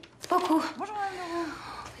 Oui, beaucoup. Bonjour,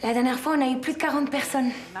 la dernière fois, on a eu plus de 40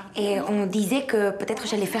 personnes. Et on disait que peut-être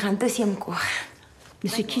j'allais faire un 2e cours. Mais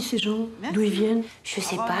c'est qui ces gens? D'où ils viennent? Je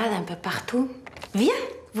sais pas, d'un peu partout. Viens,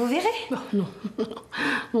 vous verrez. Oh, non.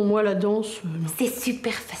 Non, moi, la danse, non. C'est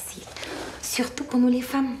super facile. Surtout pour nous les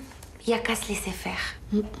femmes. Il n'y a qu'à se laisser faire.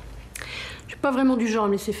 Je suis pas vraiment du genre à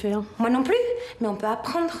me laisser faire. Moi non plus, mais on peut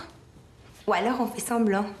apprendre. Ou alors on fait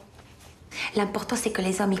semblant. L'important, c'est que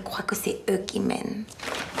les hommes, ils croient que c'est eux qui mènent.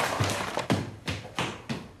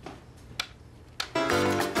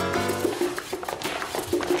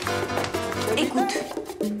 Écoute.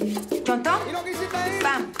 Tu entends?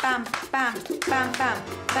 Pam, pam, pam, pam, pam,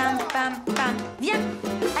 pam, pam, pam. Viens.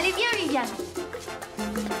 Allez, viens, Viviane.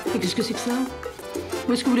 Mais qu'est-ce que c'est que ça?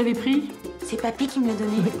 Où est-ce que vous l'avez pris? C'est papy qui me l'a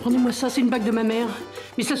donné. Mais prenez-moi ça, c'est une bague de ma mère.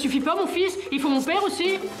 Mais ça suffit pas, mon fils. Il faut mon père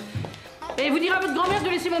aussi. Et vous direz à votre grand-mère de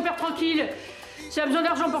laisser mon père tranquille. Si elle a besoin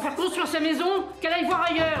d'argent pour faire construire sa maison, qu'elle aille voir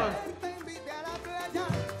ailleurs.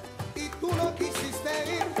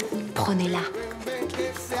 Prenez-la.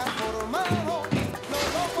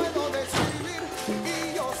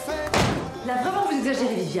 Là, vraiment, vous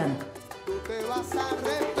exagérez, Viviane.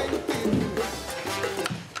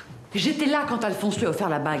 J'étais là quand Alphonse lui a offert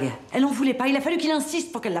la bague. Elle n'en voulait pas. Il a fallu qu'il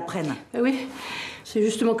insiste pour qu'elle la prenne. Oui, c'est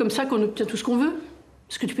justement comme ça qu'on obtient tout ce qu'on veut.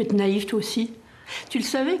 Parce que tu peux être naïf, toi aussi. Tu le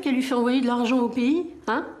savais qu'elle lui fait envoyer de l'argent au pays?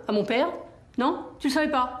 Hein? À mon père? Non? Tu le savais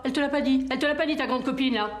pas? Elle te l'a pas dit? Elle te l'a pas dit, ta grande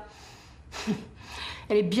copine, là?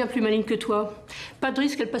 Elle est bien plus maligne que toi. Pas de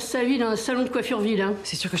risque qu'elle passe sa vie dans un salon de coiffure vide, hein?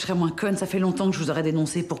 C'est sûr que je serais moins conne. Ça fait longtemps que je vous aurais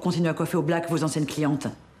dénoncé pour continuer à coiffer au black vos anciennes clientes.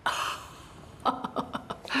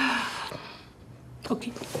 Ok.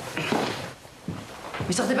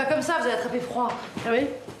 Mais sortez pas comme ça, vous allez attraper froid. Ah oui?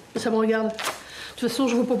 Ça me regarde. De toute façon,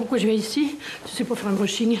 je vois pas pourquoi je viens ici. Tu sais, pour faire un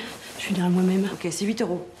brushing. Je suis derrière moi-même. Ok, c'est 8 €.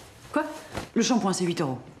 Quoi? Le shampoing, c'est 8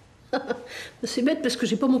 €. C'est bête parce que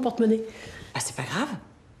j'ai pas mon porte-monnaie. Ah, c'est pas grave.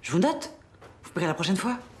 Je vous note. Vous paierez la prochaine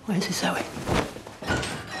fois. Ouais, c'est ça, ouais.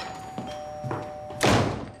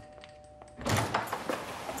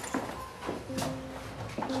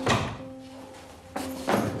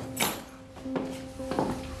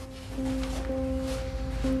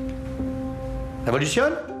 Révolution?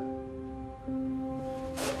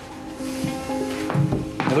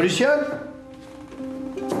 Révolution?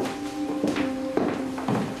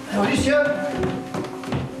 Révolution?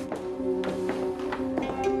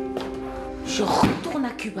 Je retourne à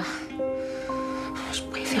Cuba. Je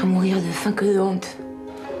préfère mourir de faim que de honte.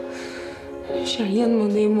 J'ai rien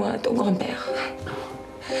demandé, moi, à ton grand-père.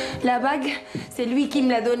 La bague, c'est lui qui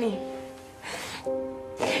me l'a donnée.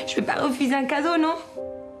 vais pas refuser un cadeau, non?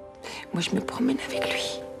 Moi, je me promène avec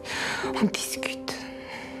lui. On discute.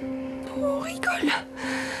 On rigole.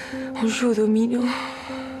 On joue au domino.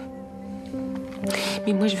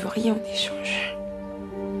 Mais moi, je veux rien en échange.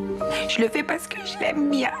 Je le fais parce que je l'aime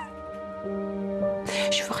bien.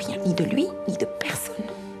 Je veux rien ni de lui, ni de personne.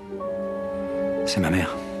 C'est ma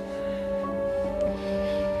mère.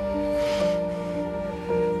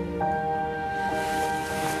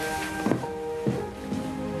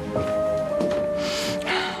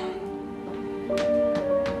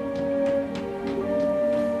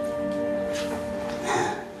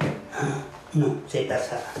 Non, c'est pas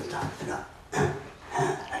ça. Attends, non.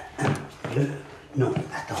 Le... Non,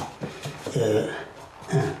 attends.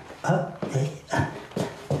 Hop, et...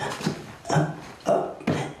 Hop, hop.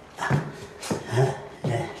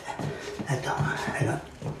 Attends, alors...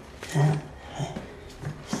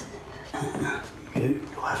 1, 2,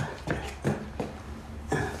 3...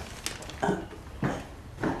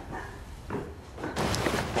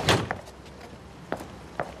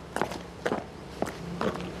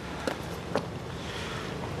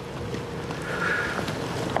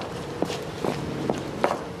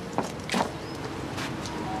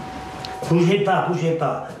 Bougez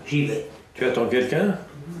pas, j'y vais. Tu attends quelqu'un?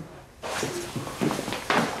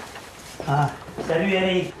 Ah, salut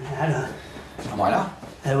Eric. Alors. Moi là?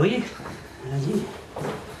 Ah oui, vas-y.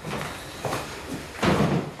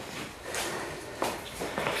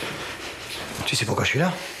 Tu sais pourquoi je suis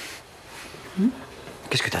là?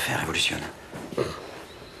 Qu'est-ce que t'as fait, Révolution?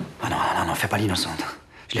 Ah non, fais pas l'innocente.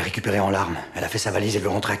 Je l'ai récupérée en larmes. Elle a fait sa valise et veut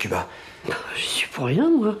rentrer à Cuba. J'y suis pour rien,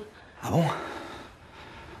 moi. Ah bon?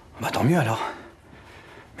 Bah tant mieux alors.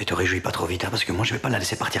 Mais te réjouis pas trop vite, hein, parce que moi je vais pas la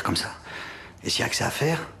laisser partir comme ça. Et s'il y a que ça à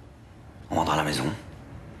faire, on vendra la maison,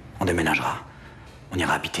 on déménagera, on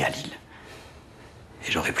ira habiter à Lille.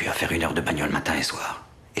 Et j'aurai plus à faire 1 heure de bagnole matin et soir.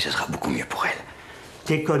 Et ce sera beaucoup mieux pour elle.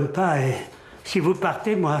 Déconne pas, et si vous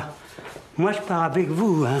partez, moi je pars avec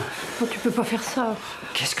vous, hein. Oh, tu peux pas faire ça.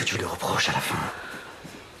 Qu'est-ce que tu lui reproches à la fin?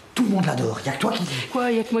 Tout le monde l'adore, y a que toi qui dis.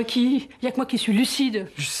 Quoi, y a que moi qui suis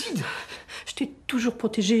lucide. Lucide? Je t'ai toujours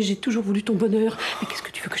protégée, j'ai toujours voulu ton bonheur. Mais qu'est-ce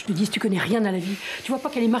que tu veux que je te dise? Tu connais rien à la vie. Tu vois pas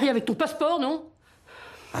qu'elle est mariée avec ton passeport, non?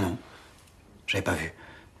 Ah non, j'avais pas vu.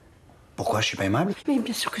 Pourquoi, je suis pas aimable? Mais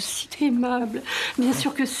bien sûr que si, t'es aimable. Bien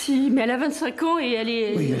sûr que si. Mais elle a 25 ans et elle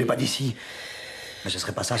est... Oui, elle est pas d'ici. Mais ce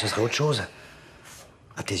serait pas ça, ce serait autre chose.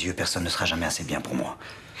 À tes yeux, personne ne sera jamais assez bien pour moi.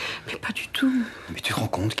 Mais pas du tout. Mais tu te rends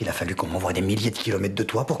compte qu'il a fallu qu'on m'envoie des milliers de kilomètres de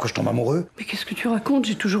toi pour que je tombe amoureux? Mais qu'est-ce que tu racontes?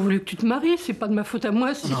 J'ai toujours voulu que tu te maries. C'est pas de ma faute à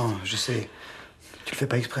moi si... Non, je sais. Tu le fais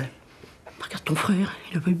pas exprès. Regarde ton frère.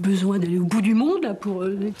 Il a pas eu besoin d'aller au bout du monde, là, pour...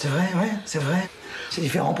 C'est vrai, ouais, c'est vrai. C'est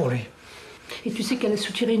différent pour lui. Et tu sais qu'elle a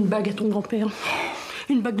soutiré une bague à ton grand-père.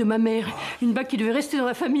 Une bague de ma mère. Une bague qui devait rester dans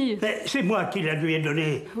la famille. Mais c'est moi qui la lui ai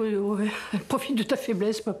donnée. Oui, ouais. Elle profite de ta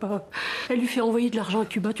faiblesse, papa. Elle lui fait envoyer de l'argent à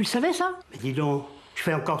Cuba. Tu le savais, ça? Mais dis donc, je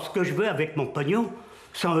fais encore ce que je veux avec mon pognon.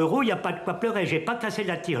 100 €, y a pas de quoi pleurer. J'ai pas cassé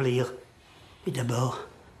la tirelire. Et d'abord,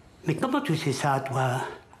 mais comment tu sais ça, toi?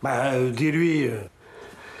 Bah, dis-lui...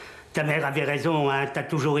 Ta mère avait raison, hein. T'as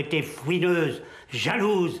toujours été fouineuse,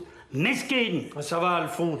 jalouse, mesquine. Ça va,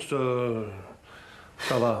 Alphonse.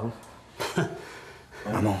 Ça va, hein.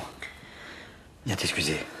 Maman, viens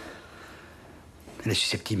t'excuser. Elle est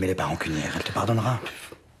susceptible, mais elle est pas rancunière. Elle te pardonnera.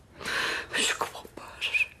 Je comprends pas.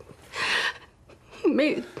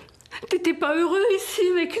 Mais t'étais pas heureux ici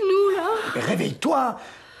avec nous, là? Mais réveille-toi!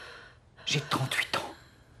 J'ai 38 ans.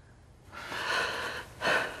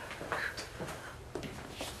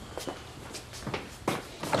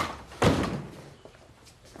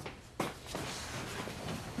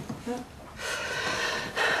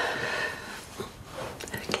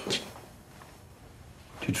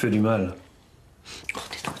 Tu te fais du mal. Oh,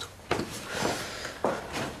 tais-toi.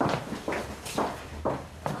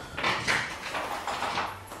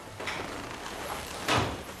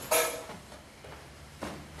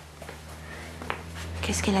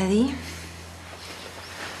 Qu'est-ce qu'elle a dit?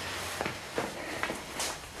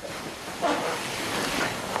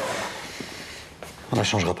 On la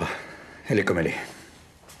changera pas. Elle est comme elle est.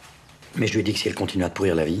 Mais je lui ai dit que si elle continue à te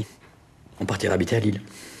pourrir la vie, on partira habiter à Lille.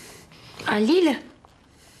 À Lille?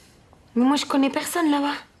 Mais moi, je connais personne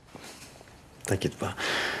là-bas. T'inquiète pas,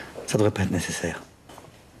 ça devrait pas être nécessaire.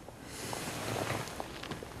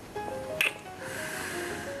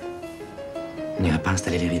 On n'irait pas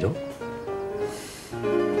installer les rideaux?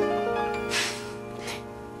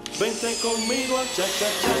 Vente conmigo al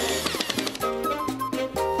cha-cha-cha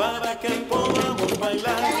para que podamos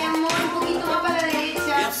bailar. Dale, amor, un poquito más para la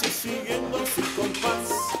derecha. Y así siguiendo su compás.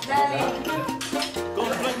 Dale.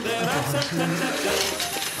 Comprenderás el cha-cha-cha.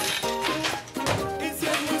 Y si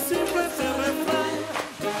es muy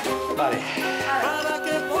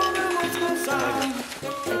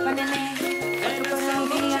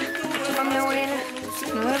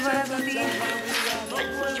ti.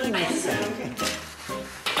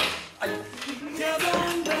 ¿Que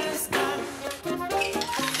dónde está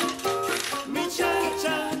mi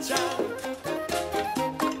cha-cha-cha?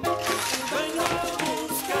 Vengo a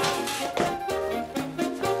buscar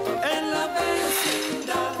en la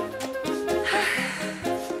vecindad.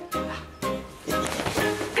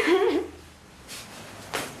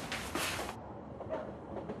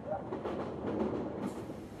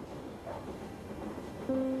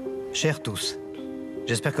 Chers tous,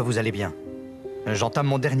 j'espère que vous allez bien. J'entame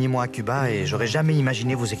mon dernier mois à Cuba et j'aurais jamais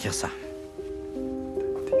imaginé vous écrire ça.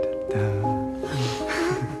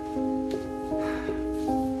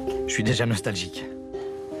 Je suis déjà nostalgique.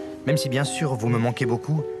 Même si bien sûr vous me manquez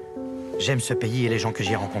beaucoup, j'aime ce pays et les gens que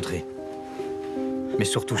j'y ai rencontrés. Mais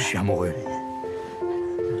surtout, je suis amoureux.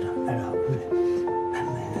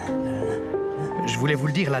 Je voulais vous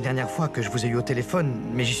le dire la dernière fois que je vous ai eu au téléphone,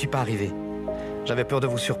 mais j'y suis pas arrivé. J'avais peur de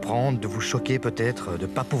vous surprendre, de vous choquer peut-être, de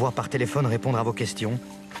ne pas pouvoir par téléphone répondre à vos questions,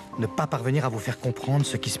 ne pas parvenir à vous faire comprendre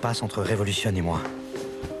ce qui se passe entre Revolución et moi.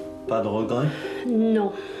 Pas de regret?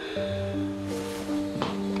 Non.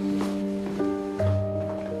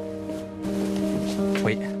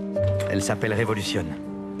 Oui, elle s'appelle Revolución.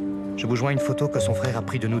 Je vous joins une photo que son frère a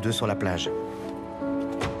prise de nous deux sur la plage.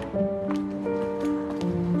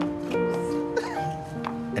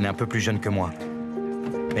 Elle est un peu plus jeune que moi.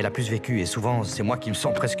 Mais elle a plus vécu et souvent, c'est moi qui me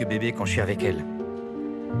sens presque bébé quand je suis avec elle.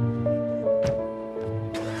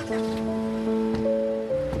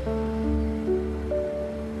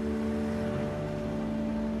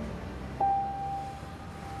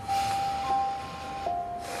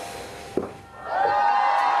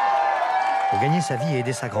 Pour gagner sa vie et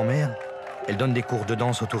aider sa grand-mère, elle donne des cours de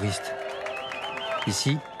danse aux touristes.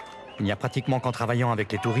 Ici, il n'y a pratiquement qu'en travaillant avec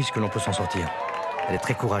les touristes que l'on peut s'en sortir. Elle est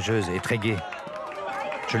très courageuse et très gaie.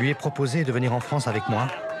 Je lui ai proposé de venir en France avec moi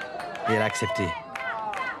et elle a accepté.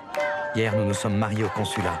 Hier, nous nous sommes mariés au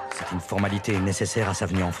consulat. C'est une formalité nécessaire à sa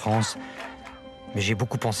venue en France. Mais j'ai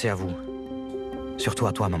beaucoup pensé à vous. Surtout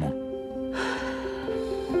à toi, maman.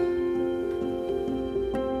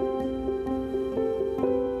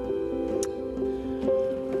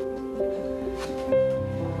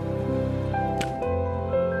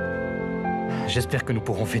 J'espère que nous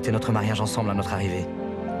pourrons fêter notre mariage ensemble à notre arrivée.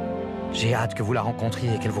 J'ai hâte que vous la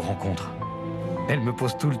rencontriez et qu'elle vous rencontre. Elle me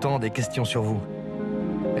pose tout le temps des questions sur vous.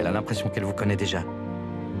 Elle a l'impression qu'elle vous connaît déjà.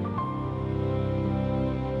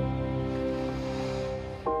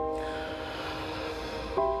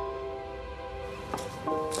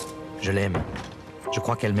 Je l'aime. Je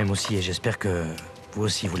crois qu'elle m'aime aussi et j'espère que vous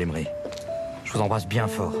aussi vous l'aimerez. Je vous embrasse bien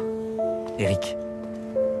fort. Eric.